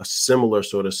a similar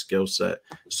sort of skill set.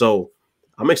 So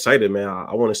I'm excited, man.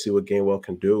 I want to see what Gainwell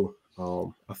can do.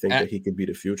 I think that he could be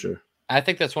the future. I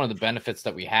think that's one of the benefits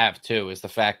that we have too, is the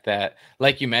fact that,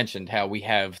 like you mentioned, how we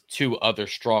have 2 other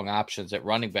strong options at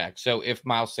running back. So if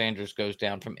Miles Sanders goes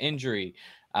down from injury,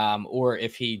 or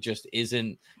if he just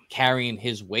isn't carrying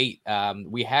his weight,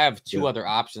 we have 2 other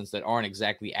options that aren't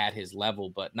exactly at his level.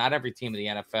 But not every team in the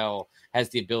NFL has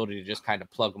the ability to just kind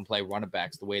of plug and play running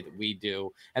backs the way that we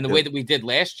do, and the way that we did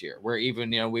last year, where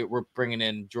even we're bringing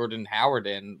in Jordan Howard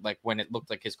in like when it looked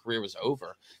like his career was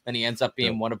over, then he ends up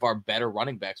being one of our better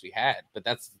running backs we had. But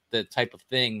that's the type of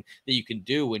thing that you can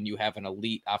do when you have an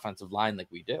elite offensive line like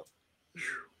we do.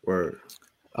 Word.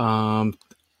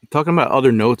 Talking about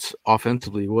other notes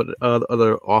offensively, what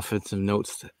other offensive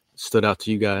notes stood out to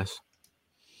you guys?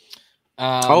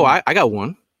 I got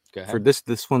one. Go ahead. For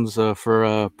this one's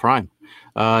for Prime.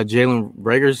 Jalen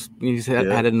Reagor's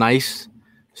had a nice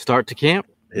start to camp.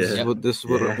 This is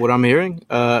what I'm hearing.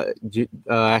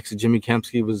 Actually, Jimmy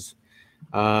Kempski was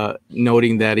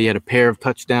noting that he had a pair of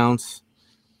touchdowns,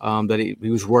 that he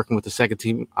was working with the second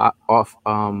team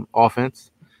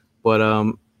offense,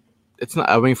 but it's not.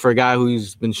 I mean, for a guy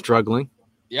who's been struggling.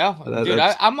 Yeah, dude,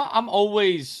 I'm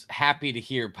always happy to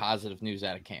hear positive news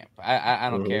out of camp. I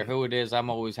don't care who it is. I'm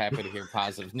always happy to hear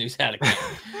positive news out of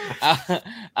camp.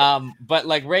 But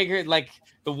like Reagor, like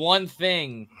the one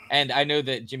thing, and I know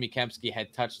that Jimmy Kempski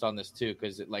had touched on this too,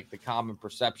 because the common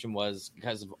perception was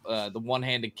because of the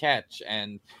one-handed catch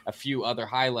and a few other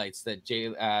highlights that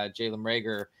Jalen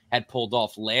Reagor had pulled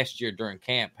off last year during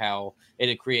camp, how it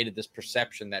had created this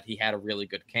perception that he had a really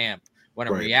good camp. When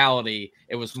in reality,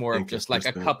 it was more of just like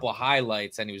a couple of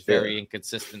highlights, and he was very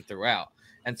inconsistent throughout.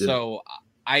 And so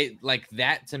I like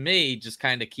that, to me, just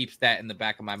kind of keeps that in the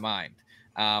back of my mind.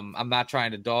 I'm not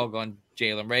trying to dog on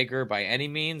Jalen Reagor by any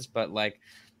means, but like,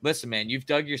 listen, man, you've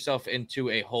dug yourself into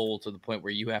a hole to the point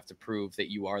where you have to prove that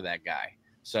you are that guy.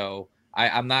 So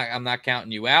I'm not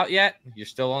counting you out yet. You're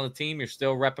still on the team. You're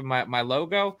still repping my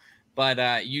logo.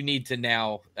 But you need to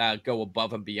now go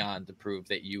above and beyond to prove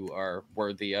that you are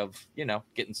worthy of,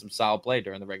 getting some solid play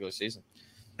during the regular season.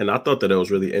 And I thought that it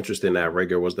was really interesting that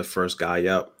Reagor was the first guy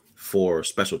up for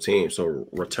special teams. So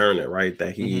returning, right?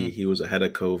 That he was ahead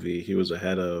of Covey. He was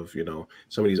ahead of,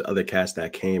 some of these other cats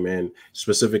that came in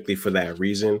specifically for that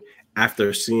reason.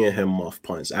 After seeing him muff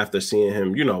punts, after seeing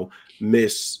him,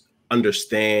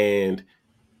 misunderstand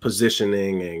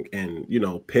positioning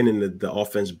and pinning the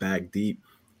offense back deep.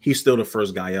 he's still the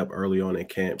first guy up early on in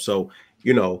camp. So,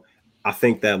 you know, I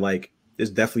think that like it's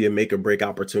definitely a make or break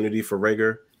opportunity for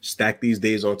Reagor. Stack these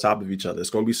days on top of each other. It's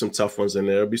going to be some tough ones in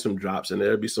there. There'll be some drops in there.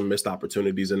 There'll be some missed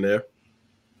opportunities in there.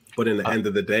 But in the end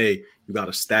of the day, you got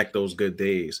to stack those good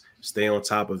days, stay on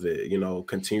top of it, you know,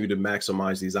 continue to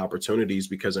maximize these opportunities,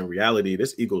 because in reality,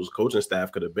 this Eagles coaching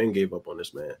staff could have been gave up on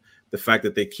this man. The fact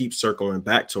that they keep circling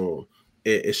back to him,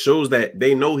 it shows that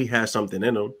they know he has something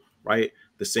in him, right?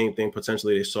 The same thing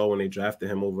potentially they saw when they drafted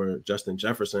him over Justin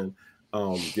Jefferson.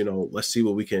 You know, let's see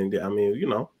what we can get. I mean, you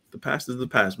know, the past is the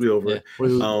past. We over it. We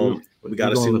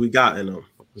got to see what we got in him.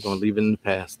 We're going to leave it in the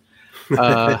past.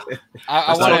 I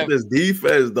want this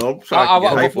defense, though.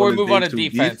 Before we move on to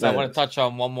defense, I want to touch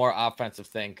on one more offensive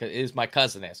thing, because it is my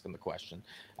cousin asking the question.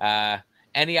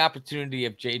 Any opportunity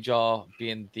of J-Jaw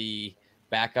being the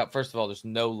backup? First of all, there's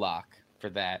no lock for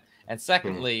that. And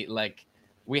secondly, like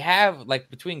we have like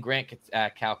between Grant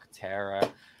Calcaterra,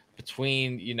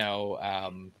 between, you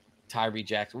know, Tyree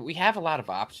Jackson, we have a lot of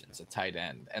options at tight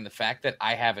end. And the fact that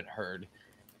I haven't heard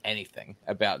anything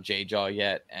about J-Jaw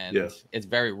yet, and it's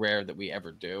very rare that we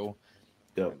ever do.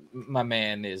 My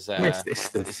man is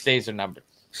his days are numbered.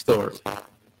 Still early.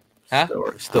 Huh?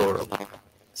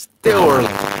 Still early.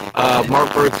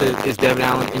 Mark Burks is Devin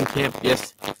Allen in camp?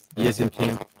 Yes, he is in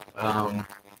camp.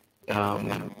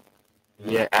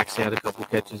 Yeah, actually had a couple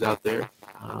catches out there.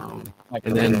 And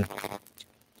then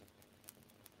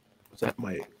what's that?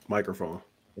 My microphone.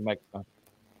 The microphone.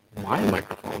 My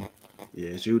microphone. Yeah,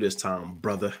 it's you this time,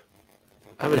 brother.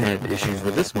 I haven't had issues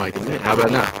with this mic. How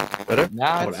about now? Better?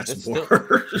 Nah, it's still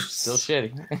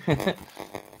shitty.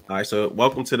 All right, so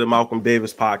welcome to the Malcolm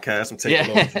Davis podcast. I'm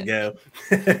taking over from Gail.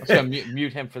 I'm just gonna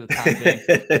mute him for the time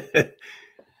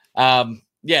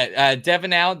being.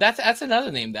 Devin Allen. That's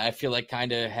another name that I feel like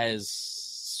kind of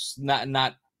has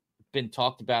not been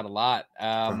talked about a lot.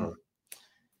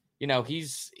 You know,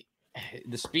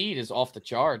 the speed is off the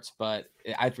charts, but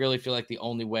I really feel like the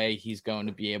only way he's going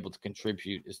to be able to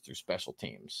contribute is through special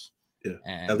teams. Yeah,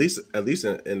 and at least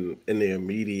in the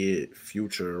immediate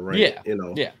future, right? Yeah, you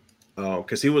know, yeah.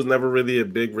 Because he was never really a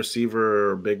big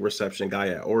receiver or big reception guy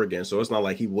at Oregon, so it's not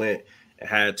like he went and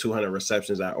had 200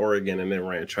 receptions at Oregon and then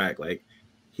ran track. Like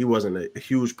he wasn't a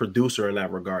huge producer in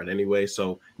that regard, anyway.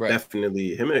 So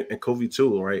definitely him and Kobe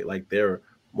too, right? Like their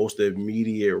most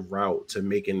immediate route to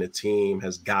making the team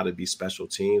has got to be special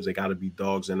teams. They got to be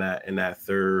dogs in that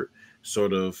third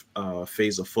sort of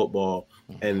phase of football.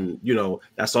 And, you know,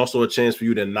 that's also a chance for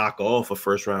you to knock off a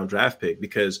first round draft pick,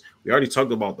 because we already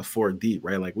talked about the 4 deep,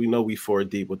 right? Like we know we 4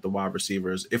 deep with the wide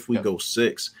receivers. If we go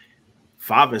 6,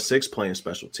 5 and 6 playing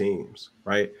special teams,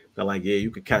 right? They're like, yeah, you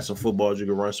could catch some footballs, you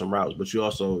could run some routes, but you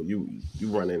also, you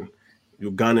running,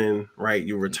 you're gunning, right?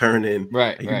 You're returning,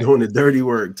 right? You're doing the dirty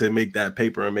work to make that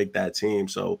paper and make that team.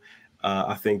 So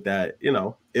I think that, you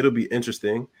know, it'll be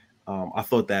interesting. I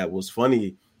thought that was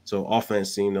funny. So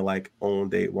offense seemed to like own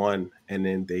day 1, and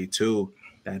then day 2,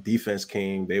 that defense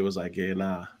came. They was like, yeah,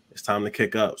 nah, it's time to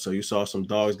kick up. So you saw some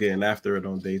dogs getting after it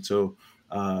on day 2,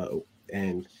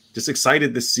 and just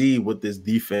excited to see what this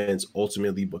defense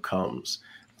ultimately becomes.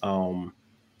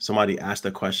 Somebody asked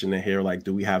a question in here, like,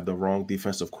 do we have the wrong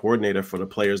defensive coordinator for the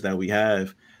players that we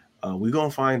have? We're going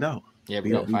to find out. Yeah,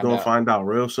 we're going to find out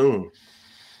real soon.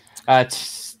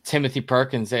 Timothy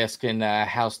Perkins asking,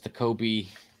 how's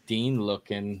Jacoby Dean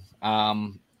looking?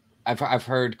 I've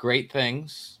heard great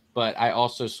things, but I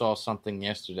also saw something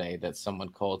yesterday that someone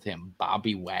called him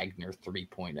Bobby Wagner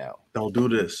 3.0. Don't do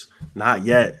this. Not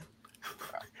yet.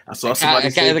 I saw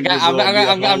somebody say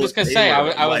I'm just gonna say I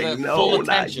was like, full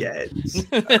attention.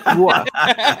 Not yet. What?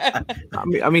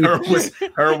 I mean,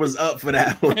 her was up for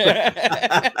that one.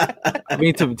 I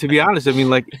mean, to be honest, I mean,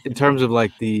 like in terms of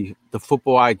like the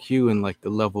football IQ and like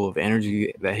the level of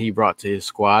energy that he brought to his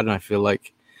squad, and I feel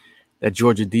like that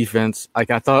Georgia defense, like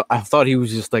I thought he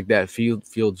was just like that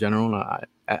field general.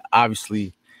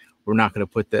 Obviously, we're not gonna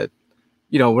put that.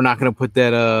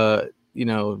 You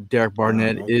know, Derek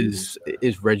Barnett is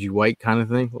Reggie White kind of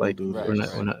thing. Like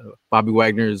Bobby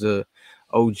Wagner is a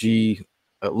OG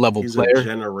level He's player. A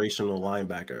generational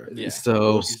linebacker. Yeah.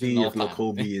 So we'll see if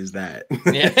Nakobe is that.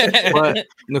 But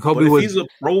Nakobe he's a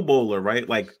Pro Bowler, right?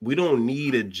 Like we don't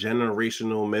need a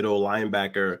generational middle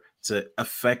linebacker to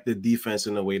affect the defense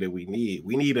in the way that we need.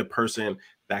 We need a person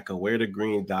that can wear the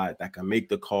green dot, that can make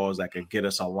the calls, that can get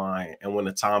us a line, and when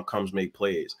the time comes, make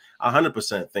plays. I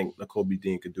 100% think Nakobe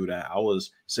Dean could do that. I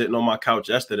was sitting on my couch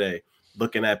yesterday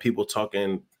looking at people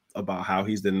talking about how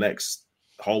he's the next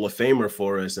Hall of Famer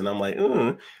for us, and I'm like,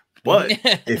 but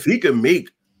if he could make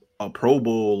a Pro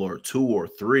Bowl or 2 or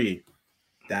 3,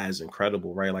 that is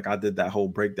incredible, right? Like I did that whole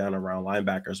breakdown around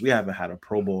linebackers. We haven't had a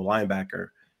Pro Bowl linebacker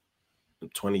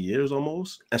 20 years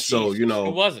almost. And Jeez. so, you know,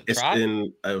 Who was it?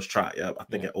 it was Trot. Yeah, I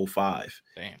think in 05.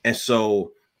 Damn. And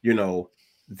so, you know,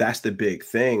 that's the big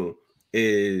thing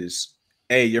is,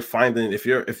 you're finding if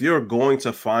you're going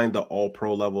to find the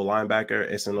all-pro level linebacker,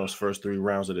 it's in those first 3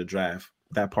 rounds of the draft.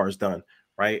 That part's done,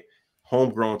 right?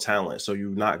 Homegrown talent. So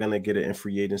you're not going to get it in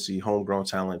free agency. Homegrown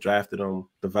talent, drafted them,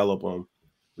 develop them.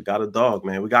 We got a dog,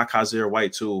 man. We got Kaiser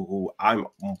White too, who I'm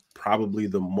probably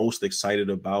the most excited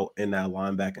about in that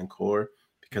linebacking core,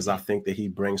 because I think that he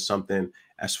brings something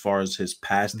as far as his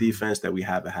pass defense that we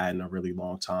haven't had in a really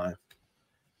long time.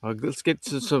 Let's get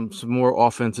to some more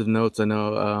offensive notes. I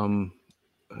know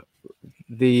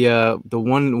the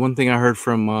one thing I heard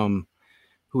from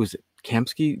who was it?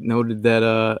 Kempski noted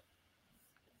that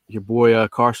your boy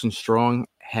Carson Strong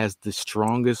has the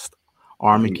strongest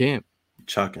arm in camp.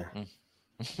 Chucking.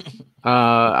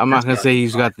 I'm not gonna say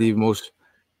he's got the most.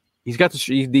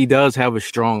 He does have a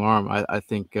strong arm. I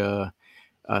think. Also,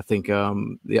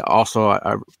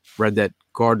 I read that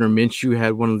Gardner Minshew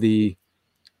had one of the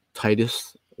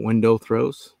tightest window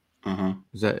throws.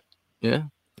 Is that yeah?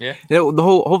 Yeah. The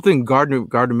whole thing. Gardner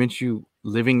Minshew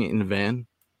living in the van.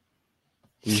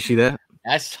 Did you see that?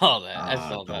 I saw that. I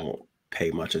saw that. Don't pay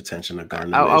much attention to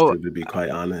Gardner Minshew, to be quite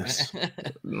honest.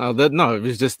 No, it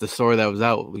was just the story that was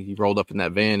out. He rolled up in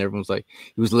that van. Everyone's like,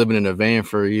 he was living in a van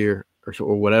for a year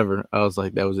or whatever. I was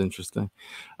like, that was interesting.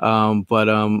 But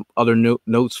other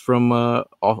notes from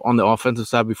on the offensive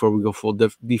side before we go full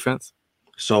defense.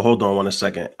 So hold on 1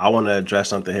 second. I want to address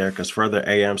something here because further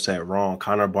AM said wrong.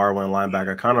 Connor Barwin,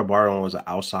 linebacker. Connor Barwin was an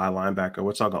outside linebacker.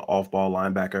 We're talking off-ball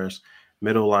linebackers,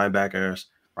 middle linebackers,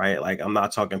 right? Like, I'm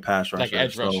not talking pass rushers. Like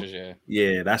edge rushers, yeah.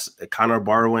 Yeah, that's Connor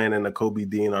Barwin and Nakobe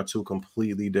Dean are 2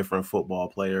 completely different football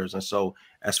players. And so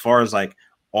as far as like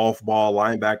off-ball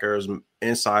linebackers,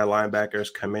 inside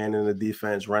linebackers, commanding the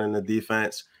defense, running the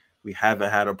defense, we haven't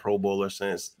had a Pro Bowler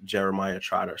since Jeremiah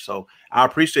Trotter. So I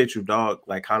appreciate you, dog.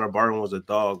 Like, Connor Barwin was a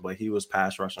dog, but he was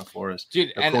pass rushing for us.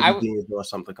 Dude, and Nakobe Dean is doing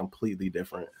something completely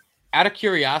different. Out of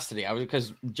curiosity,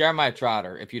 because Jeremiah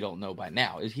Trotter, if you don't know by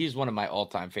now, he's one of my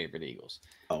all-time favorite Eagles.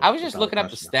 I was just looking up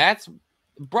the stats.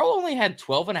 Bro only had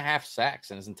 12.5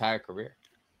 sacks in his entire career.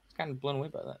 It's kind of blown away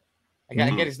by that. I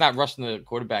get he's not rushing the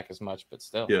quarterback as much, but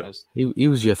still. Yeah. He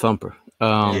was your thumper.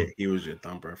 Yeah, he was your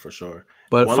thumper for sure.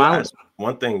 But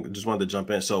one thing, just wanted to jump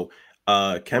in. So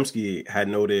Kempski had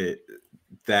noted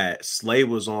that Slay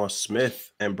was on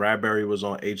Smith and Bradbury was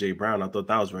on A.J. Brown. I thought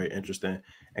that was very interesting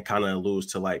and kind of alludes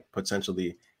to like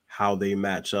potentially how they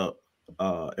match up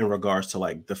in regards to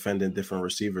like defending different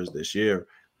receivers this year.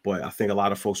 But I think a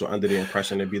lot of folks are under the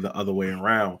impression it'd be the other way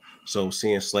around. So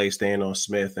seeing Slay staying on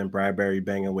Smith and Bradbury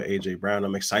banging with A.J. Brown,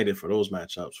 I'm excited for those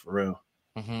matchups for real.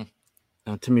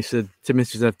 Timmy said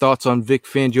thoughts on Vic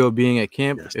Fangio being at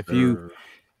camp. Yes, if you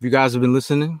guys have been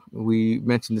listening, we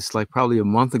mentioned this like probably a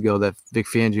month ago that Vic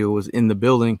Fangio was in the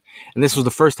building, and this was the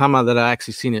first time that I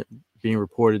actually seen it being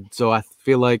reported. So I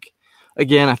feel like,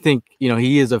 again, I think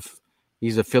he's a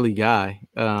Philly guy.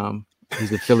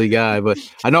 He's a Philly guy, but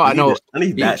I know. I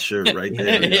need that shirt right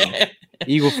there.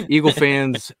 Eagle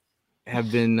fans have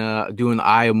been doing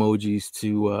eye emojis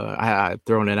to I've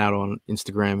thrown it out on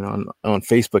Instagram and on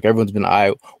Facebook. Everyone's been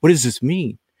what does this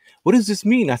mean? What does this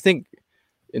mean? I think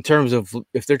in terms of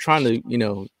if they're trying to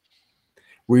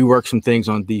rework some things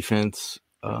on defense,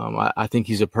 I think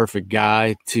he's a perfect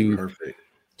guy to. Perfect.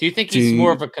 Do you think he's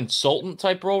more of a consultant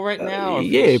type role right now?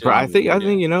 Yeah, I think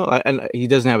and he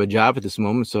doesn't have a job at this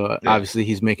moment, so obviously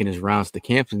he's making his rounds to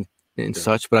camps and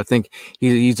such. But I think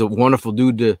he's a wonderful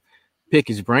dude to pick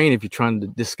his brain if you're trying to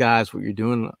disguise what you're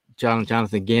doing.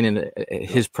 Jonathan Gannon,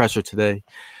 his presser today,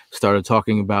 started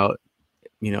talking about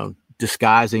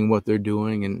disguising what they're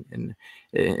doing, and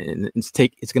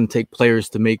it's going to take players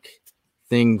to make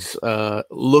things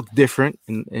look different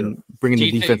and bringing the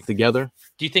defense together.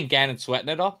 Do you think Gannon's sweating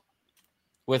at all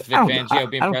with Vic Fangio being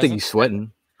present? I don't think he's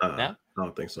sweating. No? I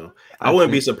don't think so. I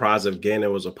wouldn't be surprised if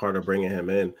Gannon was a part of bringing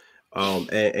him in.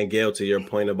 And Gail, to your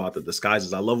point about the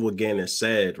disguises, I love what Gannon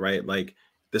said, right? Like,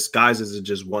 disguises is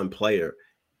just one player.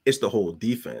 It's the whole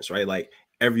defense, right? Like,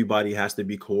 everybody has to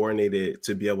be coordinated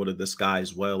to be able to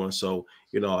disguise well. And so,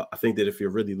 I think that if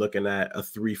you're really looking at a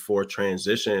 3-4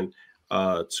 transition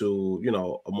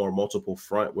to, a more multiple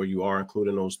front where you are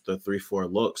including the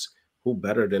 3-4 looks, who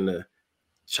better than to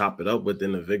chop it up with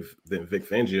than Vic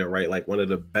Fangio, right? Like, one of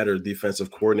the better defensive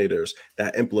coordinators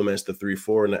that implements the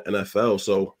 3-4 in the NFL.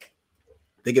 So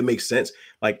I think it makes sense.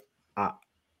 Like,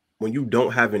 when you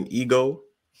don't have an ego,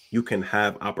 you can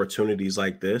have opportunities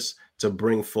like this to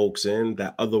bring folks in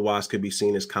that otherwise could be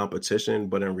seen as competition,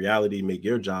 but in reality make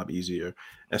your job easier.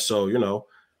 And so,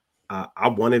 I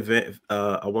wanted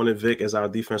Vic as our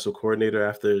defensive coordinator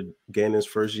after Gannon's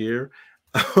first year.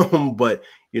 But,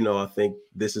 I think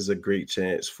this is a great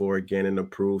chance for Gannon to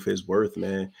prove his worth,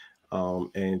 man.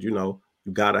 And, you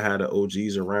got to have the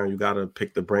OGs around. You got to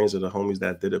pick the brains of the homies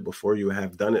that did it before you,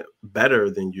 have done it better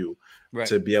than you,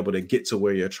 to be able to get to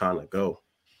where you're trying to go.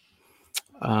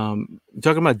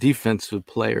 Talking about defensive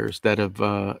players that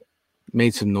have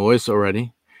made some noise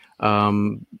already.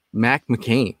 Mac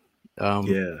McCain.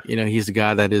 He's the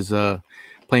guy that is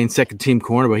playing second team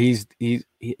corner, but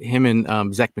him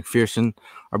and Zach McPherson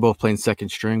are both playing second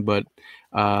string, but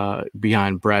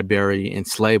behind Bradbury and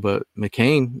Slay. But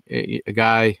McCain, a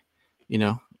guy,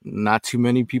 not too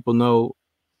many people know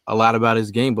a lot about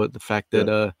his game, but the fact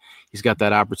that he's got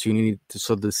that opportunity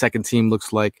so the second team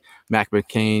looks like Mac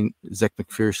McCain, Zach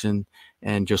McPherson,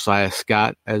 and Josiah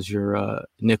Scott as your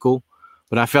nickel.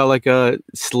 But I felt like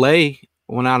Slay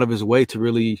went out of his way to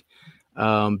really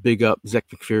big up Zach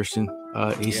McPherson.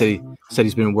 He said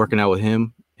he's been working out with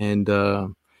him, and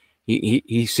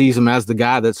he sees him as the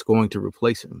guy that's going to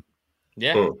replace him.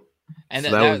 Yeah. And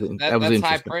so that's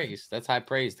high praise. That's high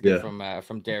praise to get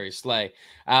from Darius Slay.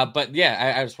 But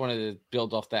yeah, I just wanted to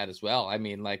build off that as well. I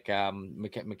mean, like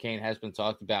McCain has been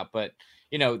talked about, but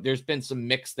there's been some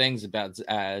mixed things about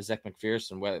Zach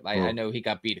McPherson. I know he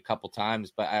got beat a couple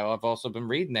times, but I've also been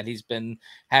reading that he's been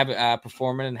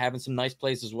performing and having some nice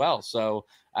plays as well. So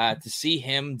to see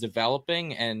him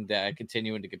developing and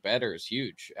continuing to get better is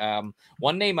huge.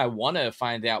 One name I want to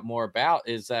find out more about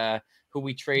is who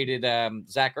we traded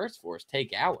Zach Ertz for, is Tay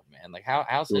Gowan, man. Like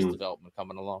how's his development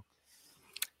coming along?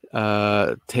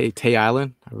 Tay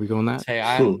Island, are we going that? Tay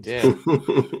Island, yeah.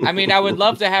 I mean, I would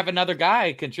love to have another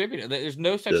guy contribute. There's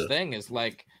no such thing as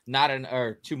like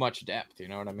or too much depth. You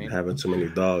know what I mean? Having too many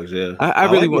dogs, yeah.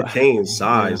 I really like McCain's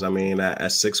size. I mean,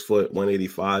 at 6 foot,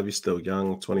 185, he's still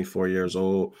young, 24 years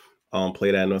old.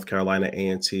 Played at North Carolina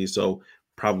A&T, so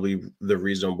probably the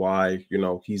reason why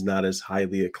he's not as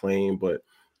highly acclaimed, but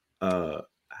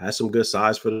has some good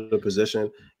size for the position.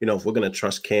 If we're gonna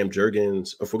trust Cam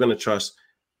Jurgens, if we're gonna trust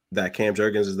that Cam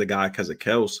Jurgens is the guy because of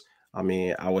Kels, I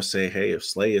mean, I would say, hey, if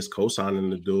Slay is co-signing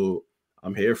the dude,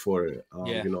 I'm here for it.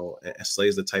 And Slay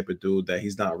is the type of dude that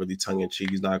he's not really tongue-in-cheek.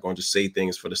 He's not going to say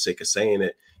things for the sake of saying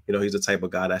it. He's the type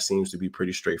of guy that seems to be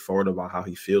pretty straightforward about how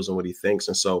he feels and what he thinks.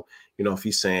 And so, if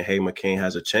he's saying, hey, McCain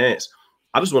has a chance,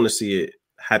 I just want to see it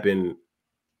happen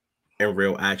in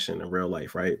real action, in real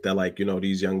life, right? That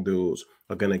these young dudes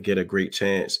are going to get a great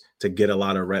chance to get a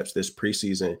lot of reps this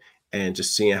preseason, and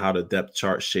just seeing how the depth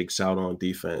chart shakes out on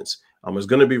defense. It's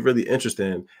going to be really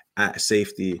interesting at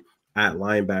safety, at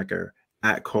linebacker,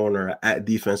 at corner, at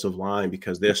defensive line,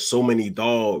 because there's so many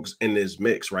dogs in this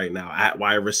mix right now. At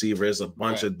wide receiver, there's a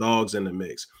bunch of dogs in the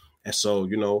mix. And so,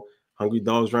 hungry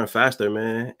dogs run faster,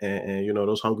 man. And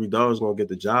those hungry dogs going to get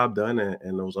the job done,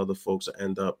 and those other folks will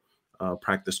end up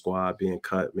practice squad being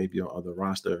cut maybe on other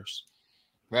rosters.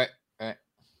 Right.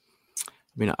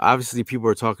 I mean, obviously, people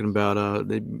are talking about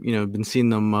been seeing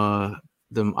them odd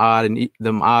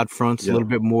fronts a little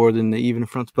bit more than the even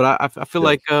fronts. But I feel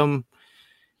like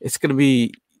it's going to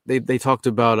be. They talked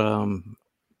about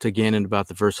to Gannon about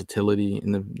the versatility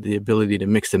and the ability to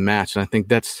mix and match, and I think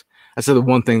that's the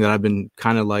one thing that I've been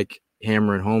kind of like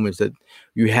hammering home is that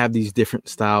you have these different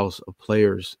styles of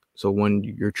players. So when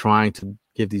you're trying to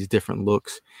give these different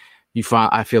looks,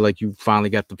 I feel like you finally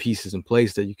got the pieces in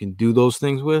place that you can do those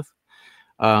things with.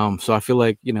 So I feel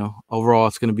like, overall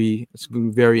it's going to be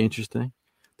very interesting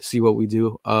to see what we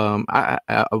do. I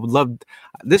would love,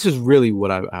 this is really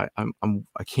what I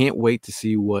can't wait to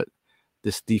see what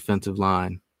this defensive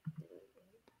line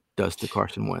does to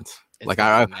Carson Wentz.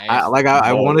 I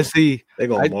want to see. They're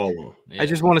gonna maul him. I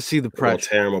just want to see the pressure.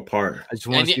 Tear him apart. I just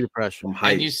want to see the pressure.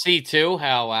 And you see too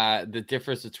how the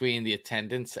difference between the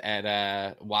attendance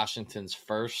at Washington's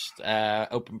first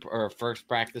first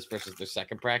practice versus their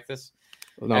second practice.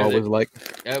 No, it was like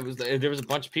there was a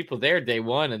bunch of people there day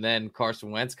one, and then Carson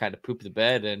Wentz kind of pooped the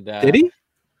bed. And did he?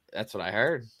 That's what I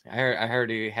heard. I heard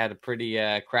he had a pretty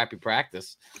crappy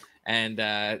practice, and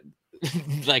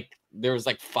there was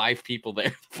 5 people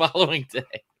there following day.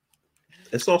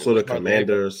 It's also the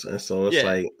Commanders, and so it's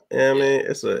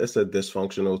it's a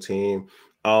dysfunctional team.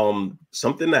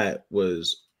 Something that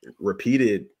was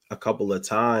repeated a couple of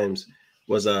times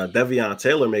was Devion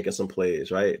Taylor making some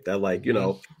plays, right?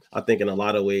 That I think in a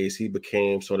lot of ways he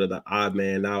became sort of the odd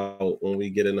man out when we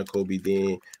get into Kobe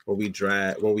Dean, when we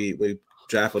draft on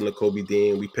the Kobe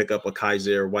Dean, we pick up a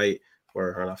Kaiser White,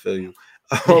 or I feel you.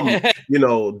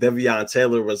 Devion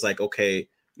Taylor was like, okay,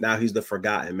 now he's the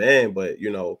forgotten man, but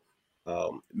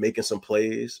making some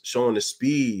plays, showing the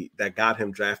speed that got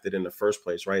him drafted in the first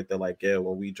place, right? They're like, yeah,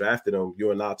 when we drafted him,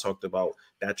 you and I talked about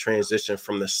that transition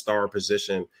from the star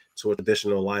position to a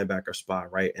traditional linebacker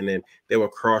spot, right? And then they were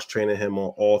cross-training him on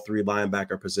all 3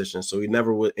 linebacker positions. So he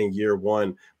never would, in year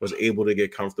 1, was able to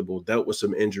get comfortable, dealt with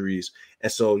some injuries.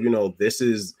 And so, this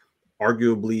is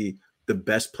arguably the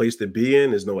best place to be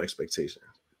in is no expectation.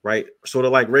 Right, sort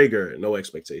of like Rager, no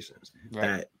expectations. Right.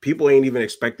 That people ain't even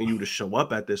expecting you to show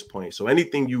up at this point. So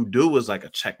anything you do is like a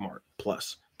check mark,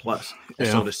 plus. And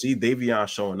so to see Davion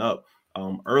showing up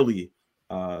early,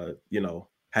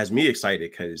 has me excited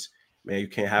because, man, you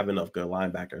can't have enough good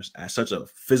linebackers at such a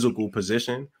physical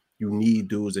position. You need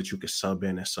dudes that you can sub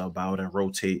in and sub out and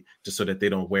rotate just so that they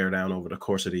don't wear down over the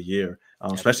course of the year.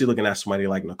 Especially looking at somebody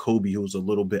like Nakobe, who's a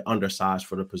little bit undersized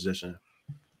for the position.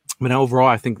 But overall,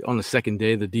 I think on the second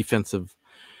day, the defensive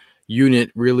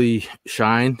unit really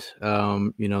shined.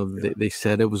 They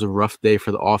said it was a rough day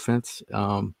for the offense.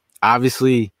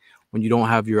 Obviously, when you don't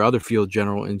have your other field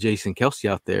general and Jason Kelce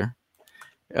out there,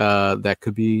 that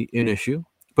could be an issue.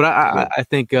 But I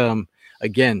think,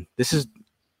 again, this is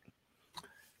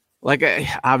like,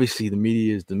 obviously the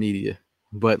media is the media,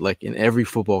 but like in every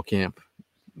football camp,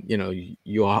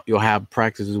 you'll have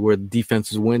practices where the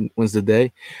defenses wins the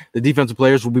day. The defensive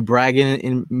players will be bragging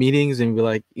in meetings and be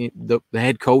like, the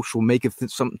head coach will make it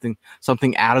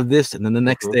something out of this, and then the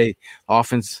next day,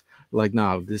 offense like,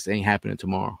 no, this ain't happening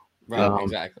tomorrow. Right,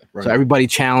 exactly. So everybody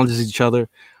challenges each other.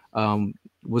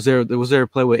 Was there a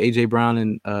play where AJ Brown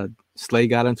and Slay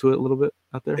got into it a little bit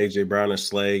out there? AJ Brown and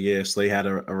Slay, yeah, Slay had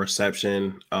a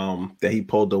reception that he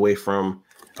pulled away from.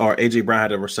 Or AJ Brown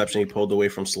had a reception he pulled away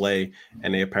from Slay,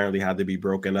 and they apparently had to be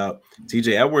broken up.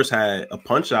 TJ Edwards had a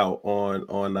punch out on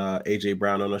AJ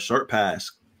Brown on a short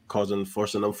pass,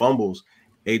 forcing them fumbles.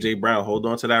 AJ Brown, hold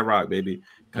on to that rock, baby,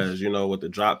 because with the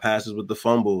drop passes, with the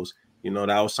fumbles, that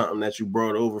was something that you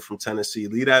brought over from Tennessee.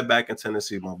 Leave that back in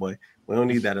Tennessee, my boy. We don't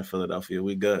need that in Philadelphia.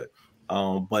 We good.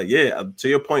 But yeah, to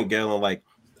your point, Galen, like,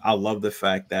 I love the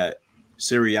fact that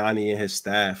Sirianni and his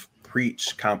staff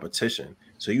preach competition.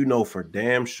 So for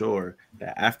damn sure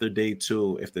that after day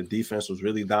 2, if the defense was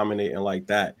really dominating like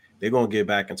that, they're going to get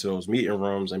back into those meeting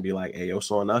rooms and be like, hey,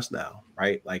 it's on us now,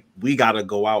 right? Like, we got to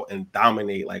go out and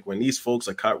dominate. Like, when these folks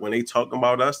when they talking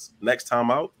about us next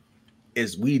time out,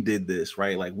 is we did this,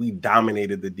 right? Like, we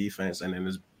dominated the defense, and then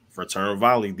this return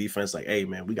volley defense, like, hey,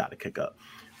 man, we got to kick up.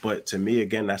 But to me,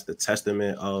 again, that's the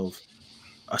testament of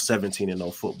a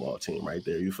 17-0 football team right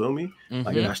there. You feel me? Mm-hmm.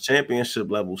 Like, that's championship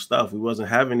level stuff. We wasn't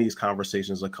having these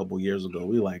conversations a couple years ago.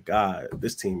 We like, God,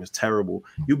 this team is terrible.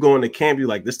 You go into camp, you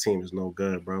like, this team is no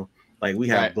good, bro. Like, we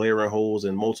have glaring holes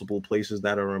in multiple places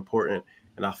that are important.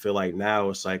 And I feel like now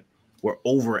it's like we're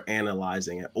over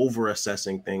analyzing and over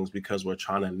assessing things because we're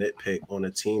trying to nitpick on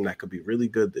a team that could be really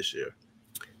good this year.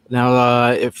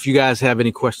 Now, if you guys have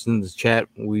any questions in the chat,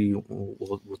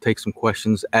 we'll take some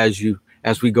questions as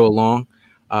we go along.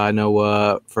 I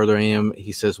know Further AM,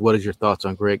 he says, what is your thoughts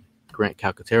on Grant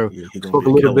Calcaterra? Yeah,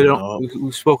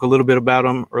 we spoke a little bit about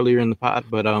him earlier in the pod,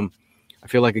 but I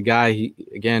feel like a guy,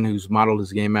 who's modeled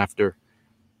his game after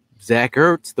Zach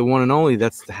Ertz, the one and only.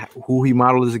 That's who he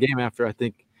modeled his game after. I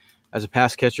think as a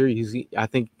pass catcher,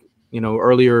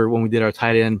 earlier when we did our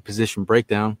tight end position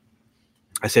breakdown,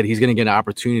 I said he's going to get an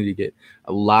opportunity to get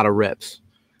a lot of reps.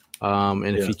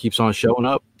 If he keeps on showing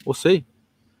up, we'll see.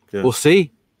 Yeah. We'll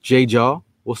see. J-Jaw.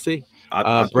 We'll see.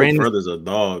 I Brandon Further's a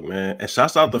dog, man. And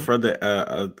shouts out to Further.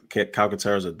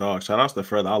 Calcaterra's a dog. Shout out to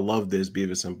Further. I love this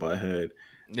Beavis and Butthead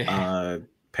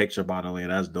picture, by the way.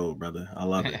 That's dope, brother. I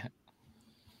love it.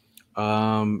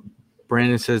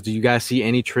 Brandon says, do you guys see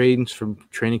any trades from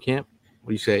training camp? What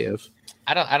do you say, Ev?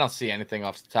 I don't see anything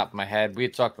off the top of my head. We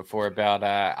had talked before about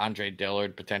Andre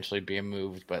Dillard potentially being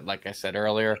moved, but like I said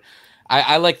earlier,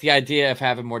 I like the idea of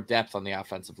having more depth on the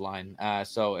offensive line.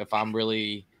 So if I'm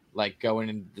really like going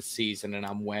into the season and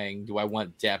I'm weighing, do I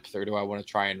want depth or do I want to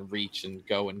try and reach and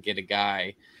go and get a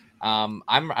guy? I'm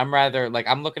rather like,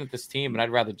 I'm looking at this team and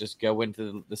I'd rather just go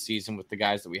into the season with the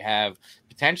guys that we have,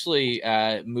 potentially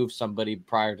move somebody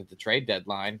prior to the trade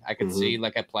deadline. I could see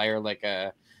like a player like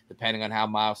depending on how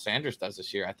Miles Sanders does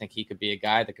this year, I think he could be a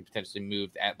guy that could potentially move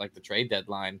at like the trade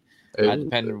deadline,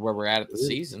 depending on where we're at the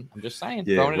season. I'm just saying,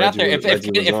 throwing it out there. If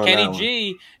Kenny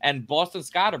G and Boston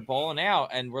Scott are balling out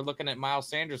and we're looking at Miles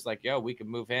Sanders like, yo, we could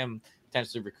move him,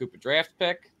 potentially recoup a draft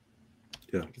pick.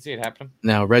 Yeah, I can see it happening.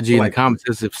 Now, Reggie in the comments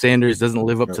says, if Sanders doesn't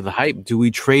live up to the hype, do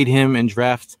we trade him and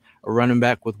draft a running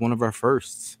back with one of our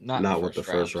firsts? Not with the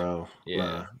first round. Yeah.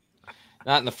 Nah.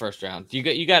 Not in the first round.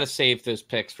 You got to save those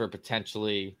picks for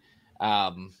potentially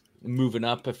moving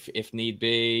up if need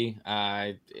be,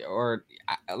 or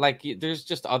like there's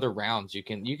just other rounds you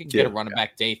can get a running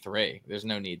back day 3. There's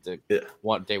no need to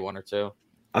want day 1 or 2.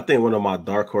 I think one of my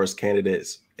dark horse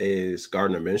candidates is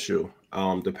Gardner Minshew.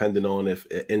 Depending on if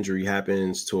an injury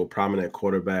happens to a prominent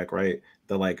quarterback, right?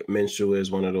 That like Minshew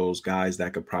is one of those guys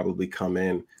that could probably come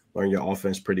in, learn your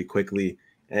offense pretty quickly.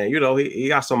 And, you know, he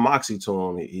got some moxie to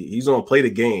him. He's going to play the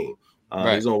game.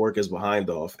 Right. He's going to work his behind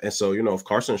off. And so, you know, if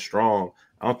Carson Strong,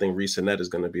 I don't think Reese Sinnett is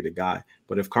going to be the guy.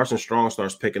 But if Carson Strong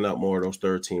starts picking up more of those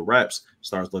 13 reps,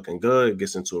 starts looking good,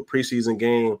 gets into a preseason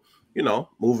game, you know,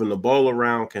 moving the ball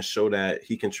around, can show that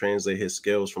he can translate his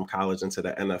skills from college into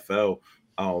the NFL.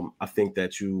 I think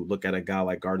that you look at a guy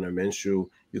like Gardner Minshew,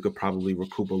 you could probably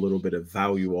recoup a little bit of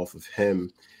value off of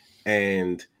him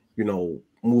and, you know,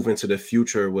 move into the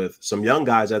future with some young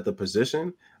guys at the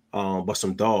position, but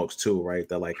some dogs too, right?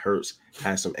 That like Hurts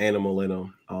has some animal in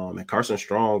him. And Carson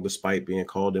Strong, despite being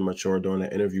called immature during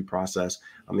the interview process,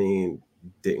 I mean,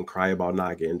 didn't cry about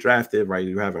not getting drafted, right?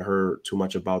 You haven't heard too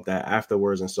much about that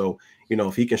afterwards. And so, you know,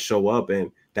 if he can show up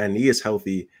and that knee is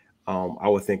healthy, I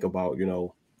would think about, you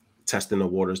know, testing the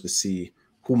waters to see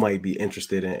who might be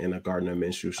interested in a Gardner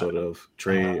Minshew sort of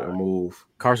trade or move.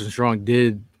 Carson Strong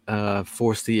did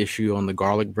force the issue on the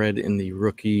garlic bread in the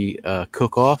rookie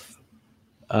cook-off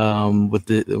with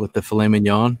the filet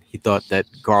mignon. He thought that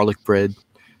garlic bread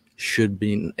should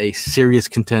be a serious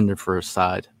contender for a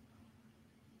side.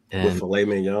 And, with filet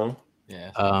mignon?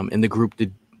 Yeah. And the group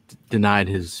denied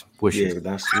his wishes. Yeah,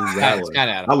 that's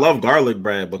I love garlic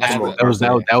bread, but come on.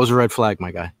 That was a red flag,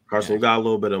 my guy. Carson, you got a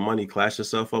little bit of money. Class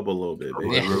yourself up a little bit,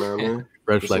 baby. Yeah. You know what I mean?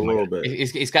 Red flag, a little bit.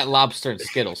 He's got lobster and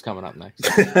Skittles coming up next.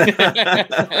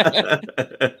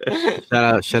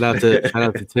 Shout out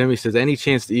to Tim. He says, any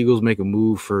chance the Eagles make a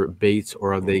move for Bates,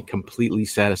 or are they completely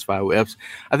satisfied with Epps?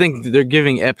 I think they're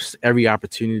giving Epps every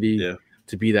opportunity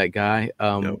to be that guy.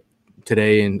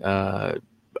 Today in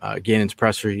Gannon's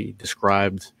presser, he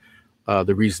described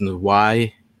the reasons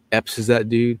why Epps is that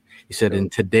dude. He said in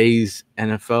today's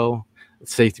NFL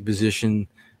safety position,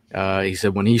 he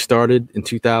said when he started in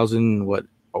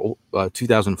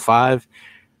 2005,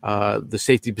 the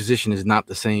safety position is not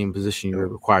the same position you're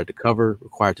required to cover,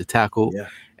 required to tackle,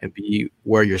 and be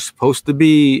where you're supposed to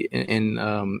be.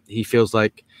 And he feels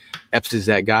like Epps is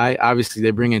that guy. Obviously,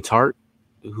 they bring in Tart,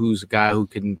 who's a guy who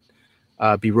can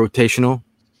be rotational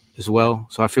as well.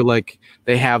 So I feel like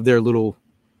they have their little,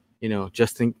 you know,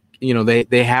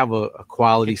 they have a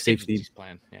quality safety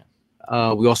plan. Yeah.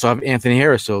 We also have Anthony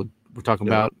Harris. So we're talking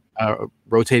about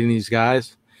rotating these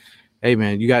guys. Hey,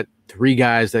 man, you got 3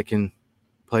 guys that can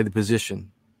play the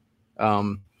position.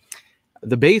 The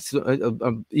Bates,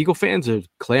 Eagle fans are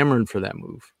clamoring for that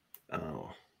move.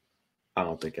 Oh, I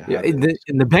don't think it happens.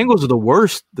 And the Bengals are the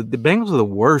worst. The Bengals are the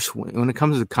worst when it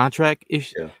comes to contract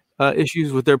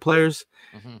issues with their players.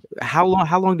 Mm-hmm. How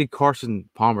long did Carson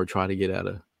Palmer try to get out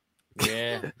of?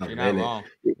 Yeah, you're not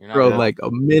wrong. Like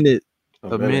a minute.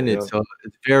 A minute. So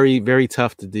it's very, very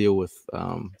tough to deal with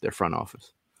their front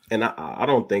office. And I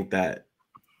don't think that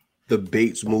the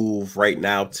Bates move right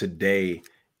now today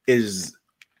is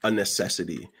a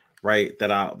necessity, right?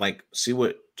 That I like see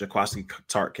what Jaquiski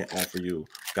Tartt can offer you. You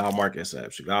got Marcus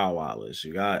Epps, you got Wallace,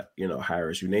 you got, you know,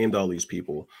 Harris, you named all these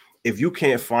people. If you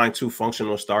can't find 2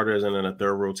 functional starters and then a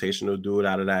third rotational dude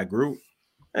out of that group,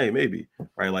 hey, maybe,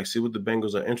 right? Like, see what the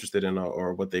Bengals are interested in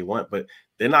or what they want, but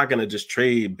they're not going to just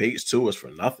trade Bates to us for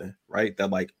nothing, right?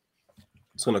 That, like,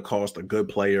 it's going to cost a good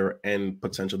player and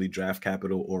potentially draft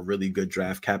capital or really good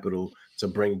draft capital to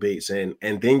bring Bates in.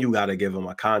 And then you got to give him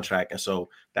a contract. And so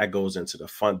that goes into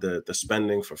the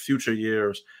spending for future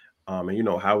years. And, you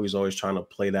know, Howie's always trying to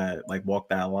play that, like, walk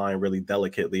that line really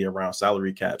delicately around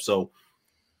salary cap. So,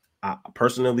 I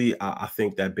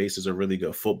think that Bates is a really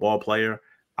good football player.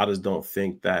 I just don't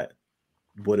think that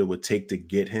what it would take to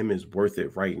get him is worth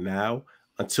it right now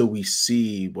until we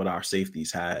see what our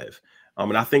safeties have.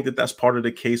 And I think that that's part of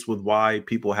the case with why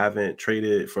people haven't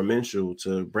traded for Minshew.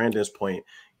 To Brandon's point,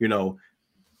 you know,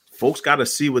 folks got to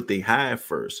see what they have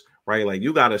first, right? Like,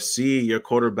 you got to see your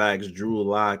quarterbacks, Drew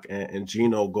Lock and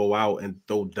Geno, go out and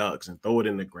throw ducks and throw it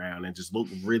in the ground and just look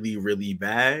really, really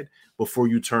bad before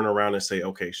you turn around and say,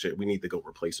 okay, shit, we need to go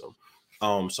replace them.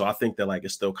 So I think that, like,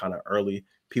 it's still kind of early.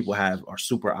 People are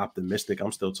super optimistic.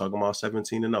 I'm still talking about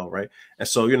 17-0, right? And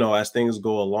so, you know, as things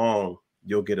go along,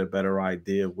 you'll get a better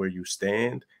idea of where you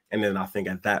stand. And then I think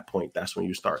at that point, that's when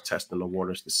you start testing the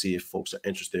waters to see if folks are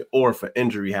interested, or if an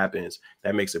injury happens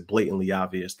that makes it blatantly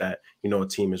obvious that, you know, a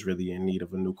team is really in need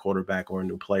of a new quarterback or a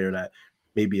new player that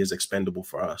maybe is expendable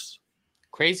for us.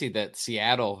 Crazy that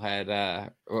Seattle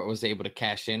had was able to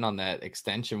cash in on that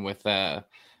extension with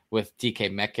with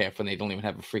DK Metcalf when they don't even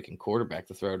have a freaking quarterback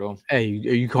to throw to him. Hey,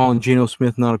 are you calling Geno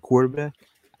Smith not a quarterback?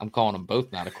 I'm calling them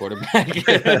both not a quarterback.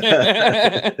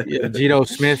 Yeah, Geno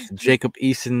Smith, Jacob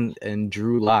Eason, and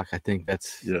Drew Lock. I think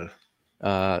that's Yeah.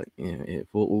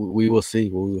 We will see.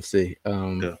 We will see.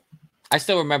 Yeah. I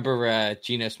still remember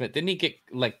Geno Smith. Didn't he get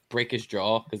break his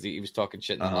jaw because he was talking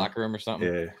shit in the locker room or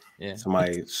something? Yeah.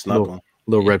 Somebody snuck him.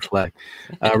 Little red flag.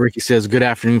 Ricky says, "Good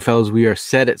afternoon, fellas. We are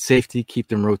set at safety. Keep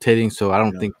them rotating. So I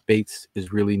don't think Bates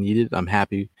is really needed. I'm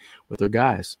happy with our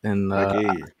guys." And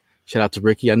shout out to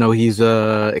Ricky. I know he's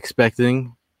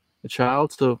expecting a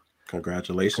child. So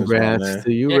congratulations, congrats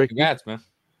to you, Ricky. Congrats, man.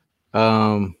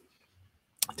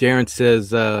 Darren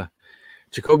says,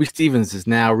 Jacoby Stevens is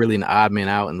now really an odd man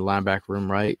out in the linebacker room,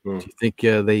 right? Do you think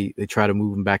they try to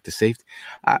move him back to safety?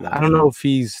 I don't know if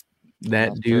he's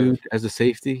that dude as a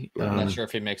safety. I'm not sure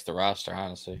if he makes the roster,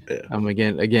 honestly.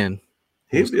 Again,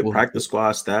 he'd be a practice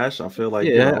squad stash. I feel like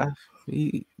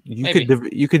you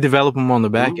could develop him on the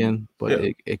back end, but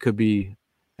it could be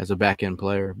as a back end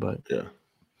player. But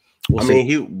I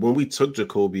mean, when we took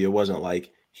Jacoby, it wasn't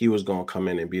like he was going to come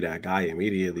in and be that guy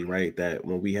immediately, right? That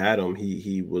when we had him,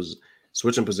 he was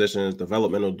switching positions,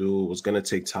 developmental dude, was going to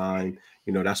take time.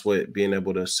 You know, that's what being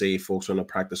able to save folks on the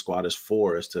practice squad is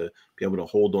for, is to be able to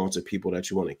hold on to people that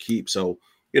you want to keep. So,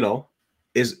 you know,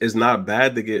 it's not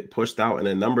bad to get pushed out in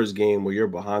a numbers game where you're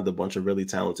behind a bunch of really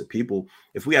talented people.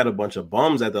 If we had a bunch of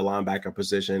bums at the linebacker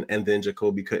position and then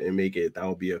Jacoby couldn't make it, that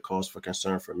would be a cause for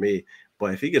concern for me.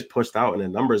 But if he gets pushed out in a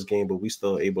numbers game, but we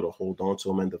still able to hold on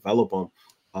to him and develop him,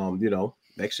 you know,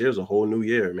 next year is a whole new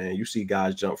year, man. You see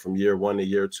guys jump from year 1 to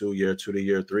year 2, year 2 to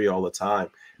year 3 all the time,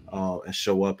 and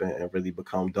show up and really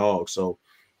become dogs. So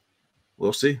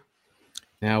we'll see.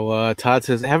 Mm-hmm. Now, Todd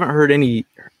says, haven't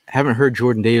heard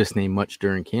Jordan Davis name much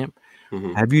during camp.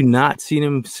 Have you not seen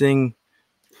him sing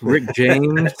Rick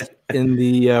James in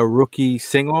the rookie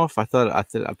sing off? I thought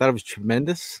it was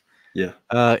tremendous. Yeah.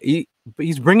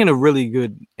 He's bringing a really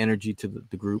good energy to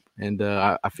the group, and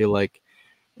I feel like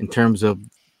in terms of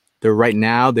right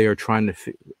now they are trying to,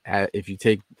 if you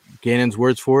take Gannon's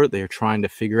words for it, they are trying to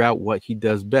figure out what he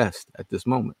does best at this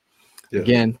moment. Yeah.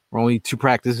 Again, we're only 2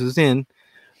 practices in.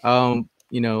 These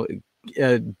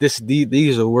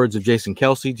are words of Jason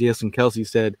Kelce. Jason Kelce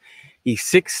said he's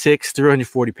 6'6",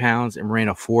 340 pounds, and ran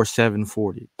a 4.7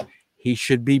 40. He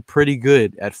should be pretty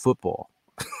good at football.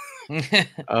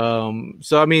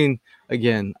 So I mean,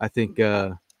 again, I think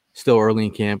still early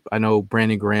in camp. I know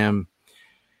Brandon Graham.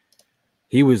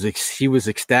 He was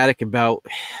ecstatic about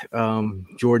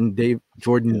Jordan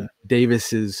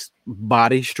Davis's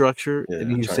body structure,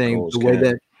 and he was saying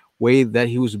the way that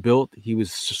he was built, he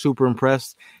was super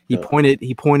impressed. He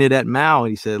pointed at Mal, and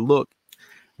he said, "Look,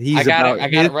 I got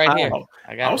it right here."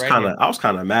 I was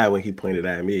kind of mad when he pointed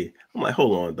at me. I'm like,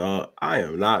 "Hold on, dog. I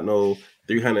am not no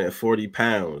 340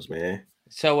 pounds, man."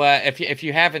 So if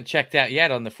you haven't checked out yet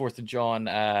on the 4th of John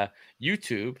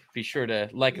YouTube, be sure to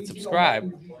like and subscribe.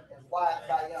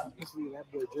 That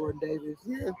boy Jordan Davis,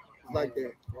 like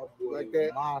that.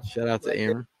 Shout out to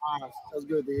Aaron. That's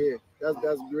good to hear.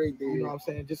 That's great to hear. You know what I'm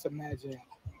saying? Just imagine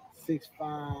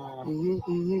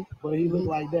 6'5", but he looked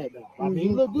like that though. I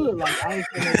mean, he looked good. Like I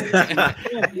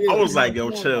I was like,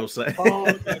 "Yo, chill, son."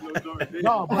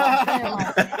 No, but I'm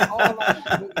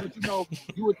saying but you know,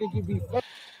 you would think he'd be.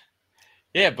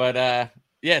 Yeah, but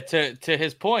to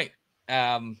his point.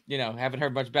 Haven't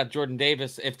heard much about Jordan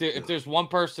Davis. If there's one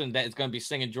person that is going to be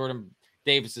singing Jordan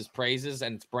Davis's praises,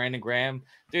 and it's Brandon Graham,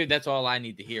 dude, that's all I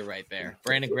need to hear right there.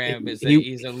 Brandon Graham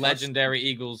he's a legendary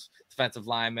Eagles defensive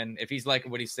lineman. If he's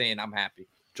liking what he's saying, I'm happy.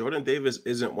 Jordan Davis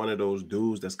isn't one of those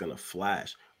dudes that's gonna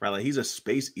flash, right? Like he's a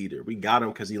space eater. We got him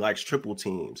because he likes triple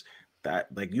teams. That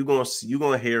like you're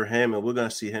gonna hear him, and we're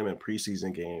gonna see him in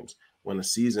preseason games when the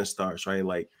season starts, right?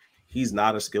 Like. He's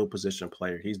not a skill position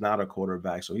player. He's not a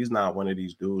quarterback. So he's not one of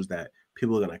these dudes that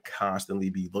people are going to constantly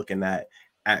be looking at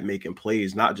making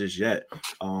plays, not just yet.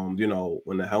 When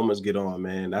the helmets get on,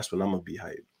 man, that's when I'm going to be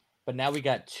hyped. But now we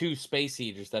got 2 space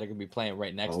eaters that are going to be playing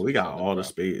right next to we got all the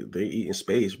space. They eating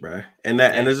space, bro. And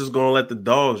this is going to let the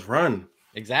dogs run.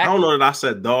 Exactly. I don't know that I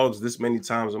said dogs this many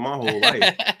times in my whole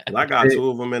life. I got 2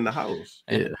 of them in the house.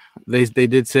 Yeah, they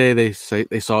did say they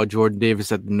saw Jordan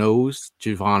Davis at the nose,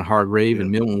 Javon Hargrave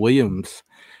and Milton Williams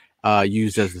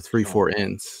used as the 3-4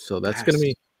 ends. So that's gonna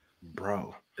be,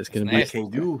 bro. It's gonna be.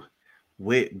 Can you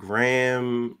with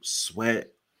Graham,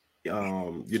 Sweat,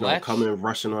 coming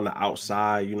rushing on the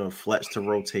outside, Fletch to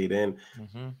rotate in,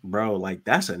 bro? Like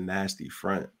that's a nasty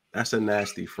front. That's a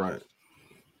nasty front.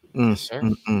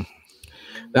 Sure.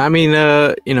 I mean,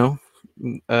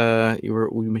 we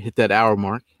hit that hour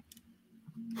mark.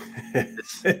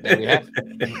 There we have.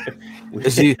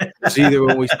 It's either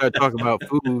when we start talking about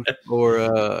food or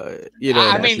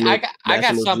I mean, I got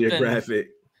National something.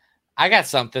 Geographic. I got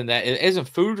something that isn't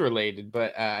food related,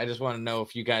 but I just want to know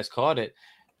if you guys caught it.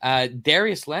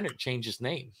 Darius Leonard changed his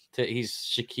name he's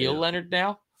Shaquille Leonard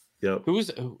now. Yep.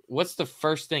 What's the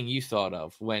first thing you thought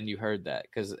of when you heard that?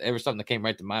 Because it was something that came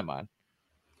right to my mind.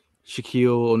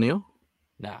 Shaquille O'Neal?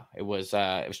 No, it was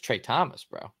Trey Thomas,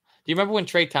 bro. Do you remember when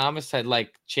Trey Thomas had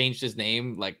like changed his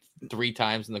name like 3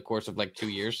 times in the course of like 2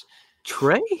 years?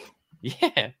 Trey?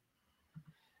 Yeah.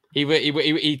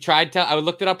 He tried to. I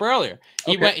looked it up earlier.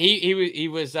 He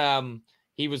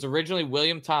was originally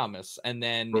William Thomas, and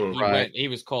then he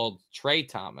was called Trey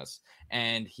Thomas,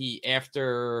 and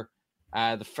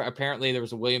apparently there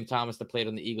was a William Thomas that played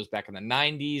on the Eagles back in the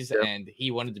 90s, and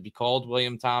he wanted to be called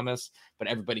William Thomas, but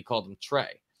everybody called him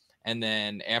Trey. And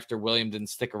then after William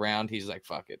didn't stick around, he's like,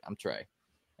 "Fuck it, I'm Trey."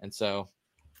 And so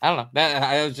I don't know. That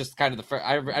I was just kind of the first.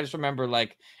 I just remember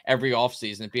like every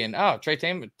offseason it being, Trey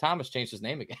Thomas changed his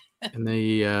name again. And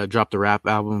they dropped a rap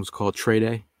album. It's called Trey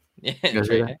Day. Yeah,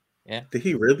 Trey Day. Yeah. Did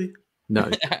he really? No.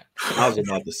 I was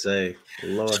about to say,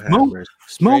 Lord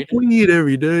smoke weed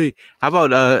every day. How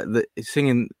about the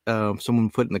singing?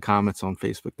 Someone put in the comments on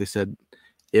Facebook. They said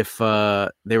if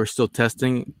they were still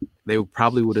testing, they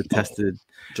probably would have tested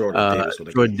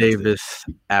Jordan Davis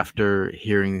after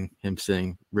hearing him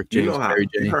sing Rick James.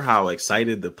 You heard how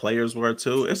excited the players were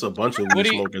too. It's a bunch of weed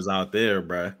smokers out there,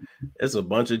 bro. It's a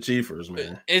bunch of chiefers,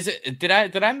 man. Is it? Did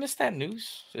I miss that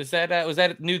news? Is that was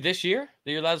that new this year?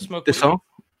 That you're allowed to smoke this song?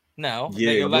 No.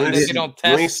 Yeah, you don't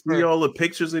test. See all the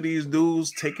pictures of these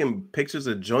dudes taking pictures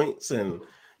of joints and.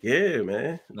 Yeah,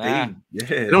 man.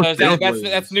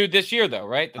 That's new this year, though,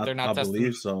 right? That they're not testing. I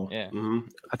believe so. Yeah,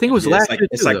 I think it was last year.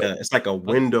 It's like a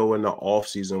window in the off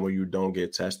season where you don't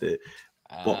get tested.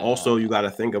 But also, you got to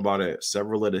think about it.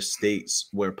 Several of the states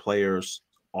where players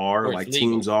are, like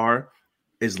teams are,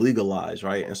 is legalized,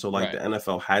 right? And so, like the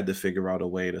NFL had to figure out a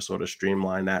way to sort of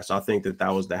streamline that. So I think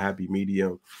that was the happy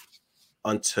medium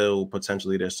until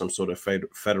potentially there's some sort of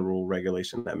federal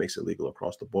regulation that makes it legal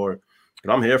across the board.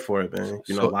 But I'm here for it, man.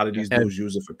 A lot of these dudes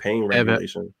use it for pain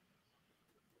regulation.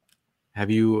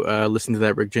 Have you listened to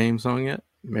that Rick James song yet,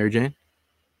 Mary Jane?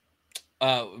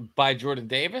 By Jordan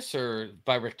Davis or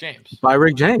by Rick James? By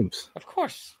Rick James. Of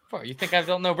course. You think I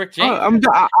don't know Rick James? I'm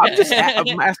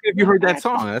asking if you heard that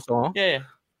song. That's all. Yeah.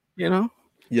 Yeah,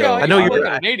 I know you're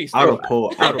an 80s. I would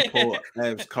pull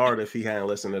Ev's card if he hadn't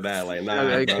listened to that. Like,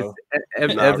 bro.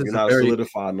 You're not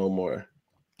solidified no more.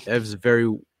 Ev's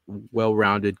very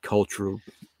well-rounded cultural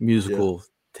musical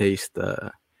taste.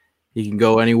 He can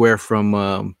go anywhere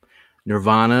from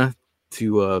Nirvana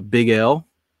to Big L.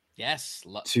 Yes,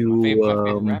 to my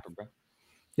favorite rapper, bro.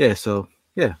 Yeah, so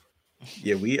yeah.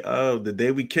 Yeah, we the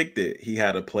day we kicked it, he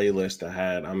had a playlist that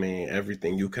had,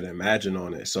 everything you could imagine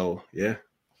on it. So yeah,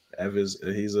 Ev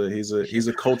he's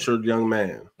a cultured young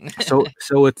man. So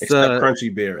it's except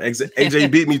crunchy beer.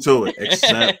 AJ beat me to it.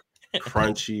 Except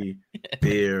crunchy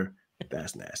beer.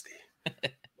 That's nasty.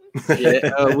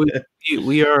 Yeah,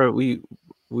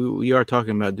 we are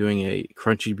talking about doing a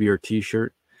crunchy beer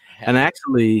T-shirt, and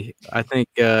actually, I think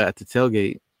at the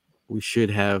tailgate we should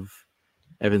have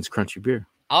Evan's crunchy beer.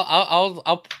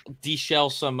 I'll de-shell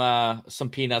some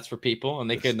peanuts for people, and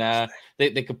they can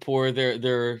they could pour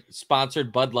their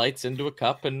sponsored Bud Lights into a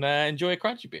cup and enjoy a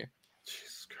crunchy beer.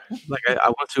 Like I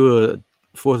went to a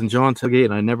 4th and John tailgate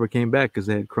and I never came back because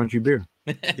they had crunchy beer.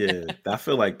 Yeah, I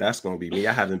feel like that's gonna be me.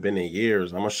 I haven't been in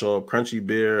years. I'm gonna show up crunchy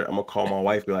beer. I'm gonna call my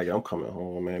wife, be like, I'm coming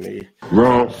home, man.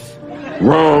 Wrong.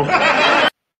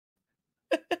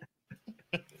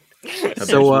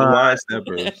 So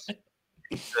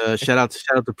shout out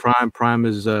to Prime. Prime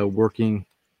is working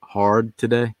hard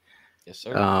today. Yes,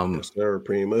 sir. Yes, sir.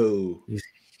 Primo.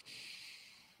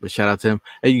 But shout out to him.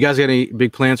 Hey, you guys got any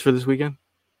big plans for this weekend?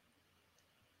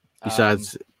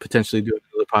 Besides potentially doing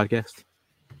another podcast?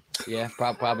 Yeah,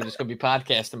 probably just gonna be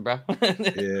podcasting, bro.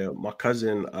 Yeah, my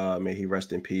cousin, may he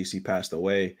rest in peace. He passed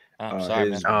away.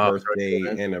 His man. birthday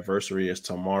anniversary is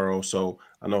tomorrow, so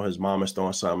I know his mom is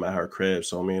throwing something at her crib.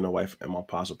 So me and the wife and my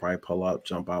pops will probably pull up,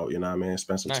 jump out. You know what I mean?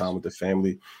 Spend some time with the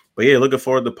family. But yeah, looking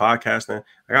forward to podcasting.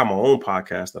 I got my own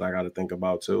podcast that I got to think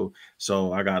about too.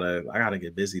 So I gotta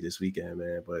get busy this weekend,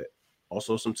 man. But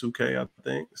also some 2K, I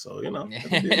think. So it'll be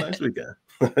a nice weekend.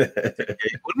 One of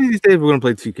these days we're gonna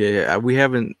play 2K. We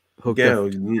haven't hooked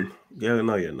up. Yeah,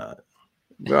 no, you're not.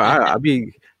 Bro, I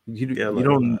mean, you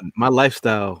don't. My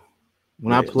lifestyle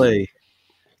when I play,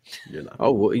 You're not.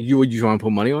 Oh, well, you want to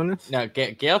put money on this? No,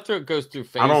 Gale goes through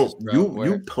phases. I don't. Bro,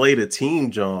 You play the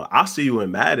team, John. I see you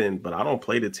in Madden, but I don't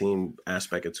play the team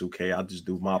aspect of 2K. I just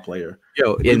do my player.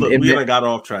 Yo, we haven't got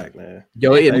off track, man.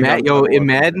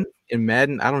 In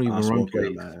Madden, I don't even run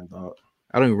plays. Madden, dog.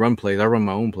 I don't even run plays. I run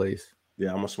my own plays.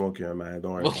 Yeah, I'm a smoker, man.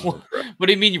 Don't worry about it. What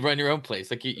do you mean you run your own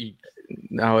plays? Like you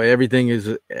No, everything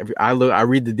is. I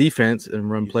read the defense and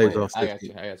run plays off. I got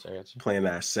you. Playing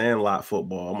that Sandlot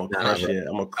football. I'm gonna crush it.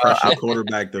 I'm gonna crush your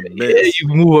quarterback to bits. Yeah,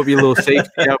 you move up your little safety.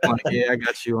 I'm like, yeah, I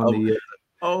got you on the.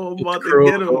 I'm about to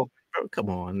get him. Bro, come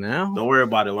on now. Don't worry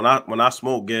about it. When I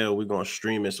smoke Gale, we're gonna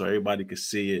stream it so everybody can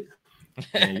see it,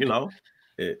 and you know,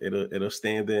 it'll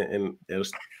stand in it'll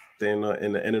stand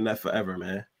in the internet forever,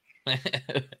 man.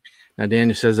 Now,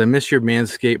 Daniel says, I miss your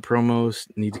Manscaped promos.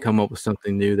 Need to come up with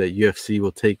something new that UFC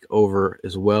will take over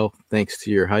as well. Thanks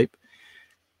to your hype.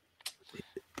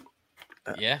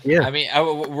 Yeah. I mean,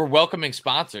 we're welcoming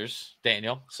sponsors,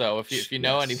 Daniel. So if you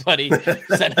know anybody,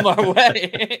 send them our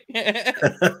way.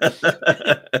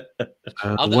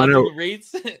 I'll do the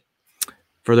reads.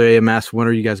 Further AMS, when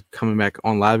are you guys coming back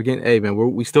on live again? Hey, man,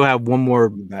 we still have one more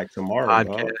back tomorrow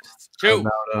podcast. True.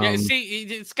 See,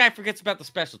 this guy forgets about the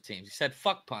special teams. He said,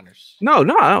 "Fuck punters."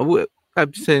 No.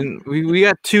 I'm saying we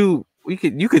got two.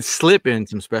 You could slip in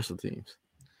some special teams.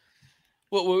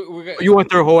 Well, you want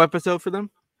their whole episode for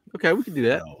them? Okay, we can do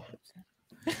that.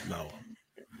 No.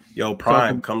 Yo,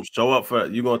 Prime, come show up for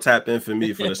you. Gonna tap in for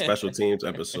me for the special teams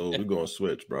episode. We're gonna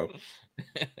switch, bro.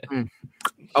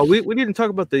 Oh, we didn't talk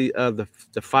about the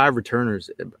 5 returners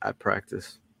at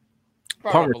practice.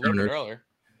 Punt returners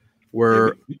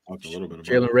were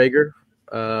Jalen Reagor.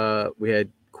 We had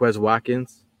Quez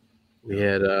Watkins. We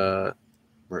had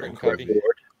Britton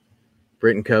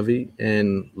Covey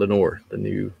and Lenore, the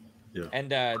new. Yeah. And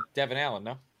Devin Allen,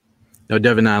 no? No,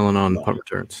 Devin Allen on punt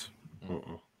returns.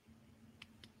 Well,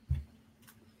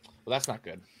 that's not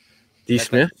good.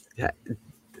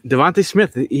 Devontae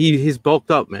Smith, he's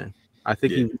bulked up, man. I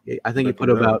think he put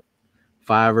about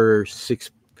 5 or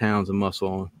 6 pounds of muscle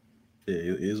on.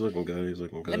 Yeah, he's looking good.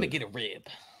 Let me get a rib.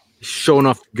 Showing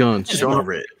off the guns. Showing off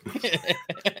rib.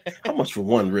 How much for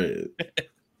one rib?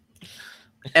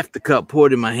 F the cup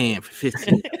poured in my hand for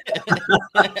 15.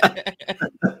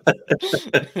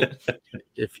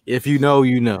 If you know,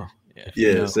 you know.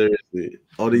 Yeah, seriously.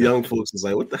 All the young folks is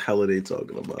like, what the hell are they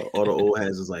talking about? All the old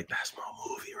heads is like, that's my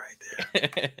movie right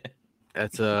there.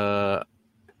 That's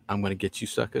I'm gonna get you,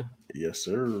 sucker. Yes,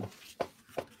 sir.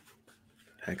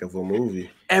 Heck of a movie.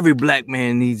 Every black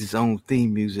man needs his own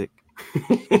theme music. So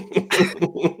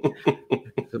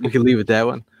we can leave it that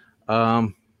one.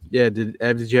 Yeah, did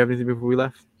you have anything before we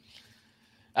left?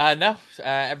 No.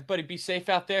 Everybody be safe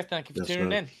out there. Thank you for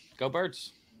tuning in. Go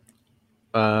Birds.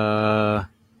 Mal.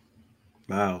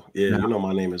 Yeah, you know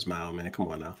my name is Mal, man. Come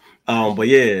on now. But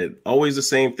yeah, always the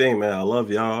same thing, man. I love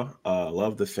y'all. I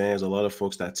love the fans. A lot of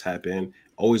folks that tap in.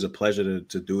 Always a pleasure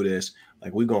to do this.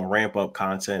 Like, we're gonna ramp up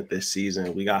content this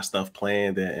season. We got stuff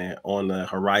planned and on the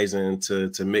horizon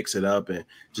to mix it up and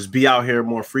just be out here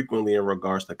more frequently in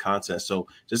regards to content. So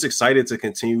just excited to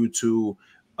continue to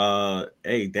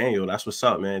hey Daniel, that's what's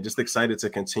up, man. Just excited to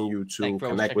continue to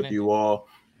connect with you all.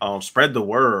 Spread the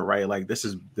word, right? Like, this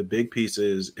is the big piece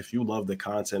is, if you love the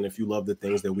content, if you love the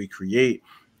things that we create,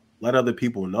 let other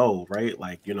people know, right?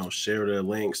 Like, you know, share the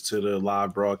links to the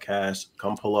live broadcast.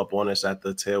 Come pull up on us at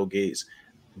the tailgates.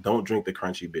 Don't drink the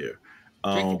crunchy beer.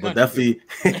 But definitely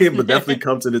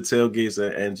come to the tailgates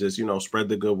and just, you know, spread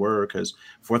the good word, because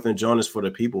 4th and John is for the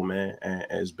people, man, and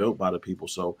it's built by the people.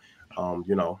 So,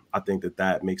 you know, I think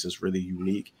that makes us really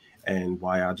unique, and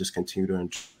why I just continue to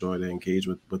enjoy to engage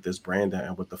with this brand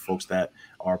and with the folks that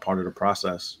are part of the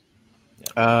process.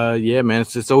 Yeah, man,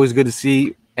 it's always good to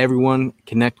see everyone,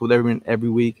 connect with everyone every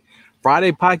week.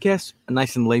 Friday podcast,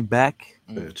 nice and laid back.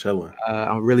 Yeah, chilling.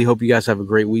 I really hope you guys have a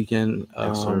great weekend.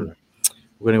 Yes, sir.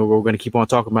 We're gonna keep on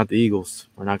talking about the Eagles.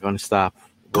 We're not gonna stop.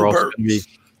 We're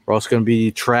also gonna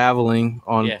be traveling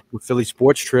with Philly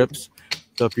sports trips.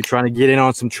 So if you're trying to get in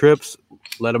on some trips,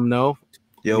 let them know.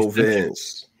 Yo,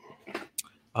 Vince.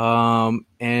 And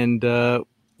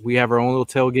we have our own little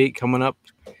tailgate coming up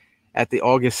at the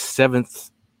August 7th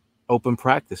open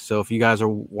practice. So if you guys are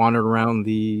wandering around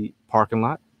the parking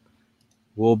lot,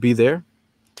 we'll be there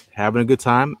having a good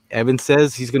time. Evan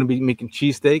says he's going to be making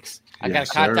cheesesteaks. I got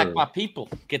to contact my people,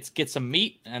 get some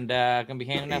meat, and going to be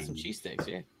handing out some cheesesteaks.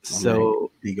 Yeah.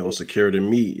 So he going to secure the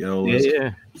meat, yo.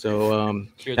 Yeah. So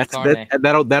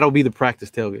that'll be the practice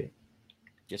tailgate.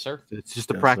 Yes, sir. It's just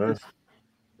a practice.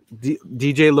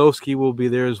 DJ Lowski will be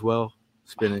there as well,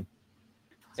 spinning.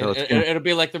 So it'll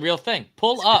be like the real thing.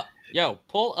 Pull up. Yo,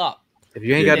 pull up. If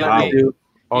you ain't got nothing to do,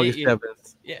 August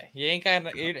 7th. Yeah, you ain't got.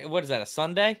 What is that? A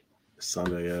Sunday?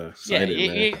 Sunday, yeah. Yeah,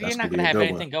 Excited, you're not gonna have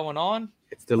anything going on.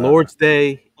 It's the Lord's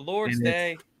Day. Lord's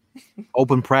Day.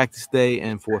 Open practice day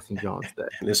and 4th and John's Day.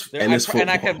 And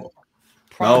I can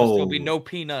promise there'll be no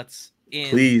peanuts in.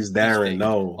 Please, Darren,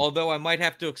 no. Although I might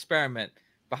have to experiment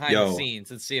behind the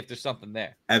scenes and see if there's something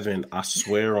there. Evan, I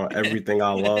swear on everything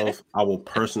I love, I will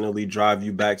personally drive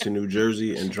you back to New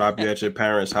Jersey and drop you at your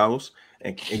parents' house,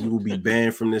 and you will be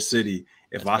banned from this city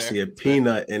if I see a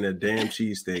peanut in a damn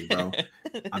cheesesteak, bro.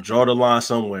 I draw the line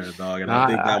somewhere, dog, and I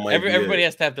think that might everybody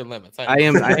has to have their limits. I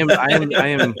am doing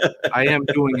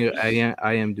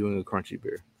a crunchy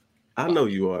beer. I know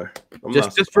you are.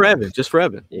 Just for Evan.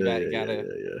 You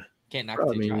gotta can't knock it.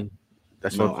 I mean,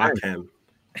 that's no, what I can.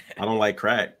 I don't like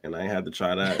crack, and I ain't had to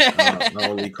try that. I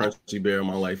don't need crunchy beer in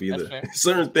my life either.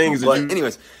 Certain things. But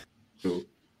anyways.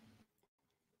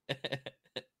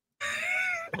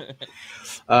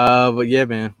 But yeah,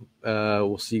 man.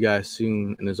 We'll see you guys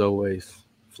soon. And as always,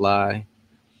 fly,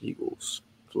 Eagles,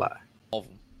 fly. All of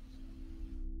them.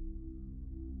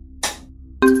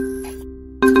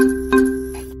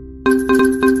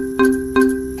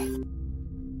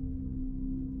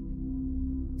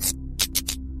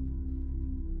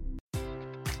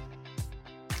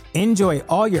 Enjoy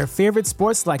all your favorite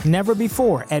sports like never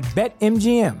before at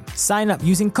BetMGM. Sign up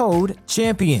using code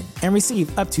CHAMPION and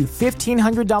receive up to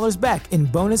 $1,500 back in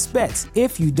bonus bets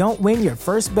if you don't win your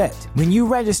first bet. When you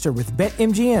register with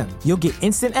BetMGM, you'll get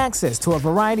instant access to a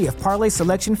variety of parlay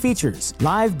selection features,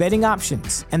 live betting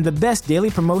options, and the best daily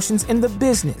promotions in the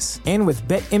business. And with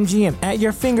BetMGM at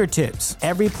your fingertips,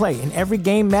 every play and every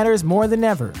game matters more than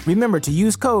ever. Remember to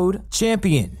use code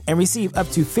CHAMPION and receive up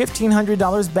to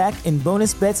 $1,500 back in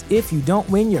bonus bets if you don't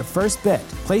win your first bet.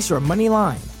 Place your money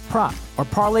line, prop, or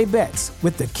parlay bets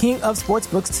with the king of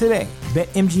sportsbooks today.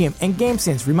 BetMGM and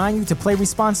GameSense remind you to play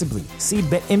responsibly. See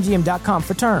BetMGM.com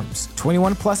for terms.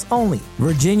 21 plus only.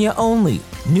 Virginia only.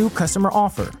 New customer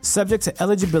offer. Subject to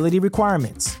eligibility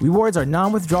requirements. Rewards are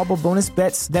non-withdrawable bonus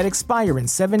bets that expire in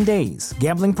 7 days.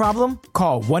 Gambling problem?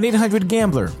 Call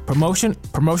 1-800-GAMBLER.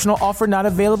 Promotional offer not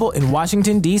available in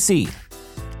Washington, D.C.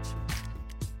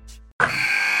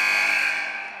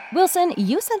 Wilson,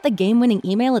 you sent the game-winning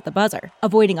email at the buzzer,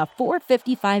 avoiding a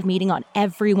 4:55 meeting on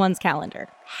everyone's calendar.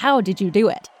 How did you do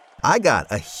it? I got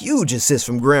a huge assist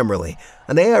from Grammarly,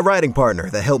 an AI writing partner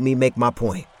that helped me make my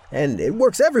point. And it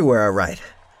works everywhere I write.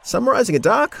 Summarizing a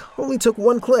doc only took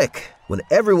one click. When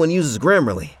everyone uses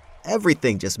Grammarly,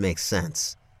 everything just makes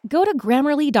sense. Go to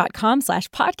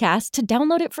Grammarly.com/podcast to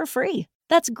download it for free.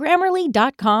 That's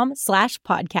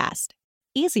Grammarly.com/podcast.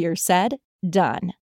 Easier said, done.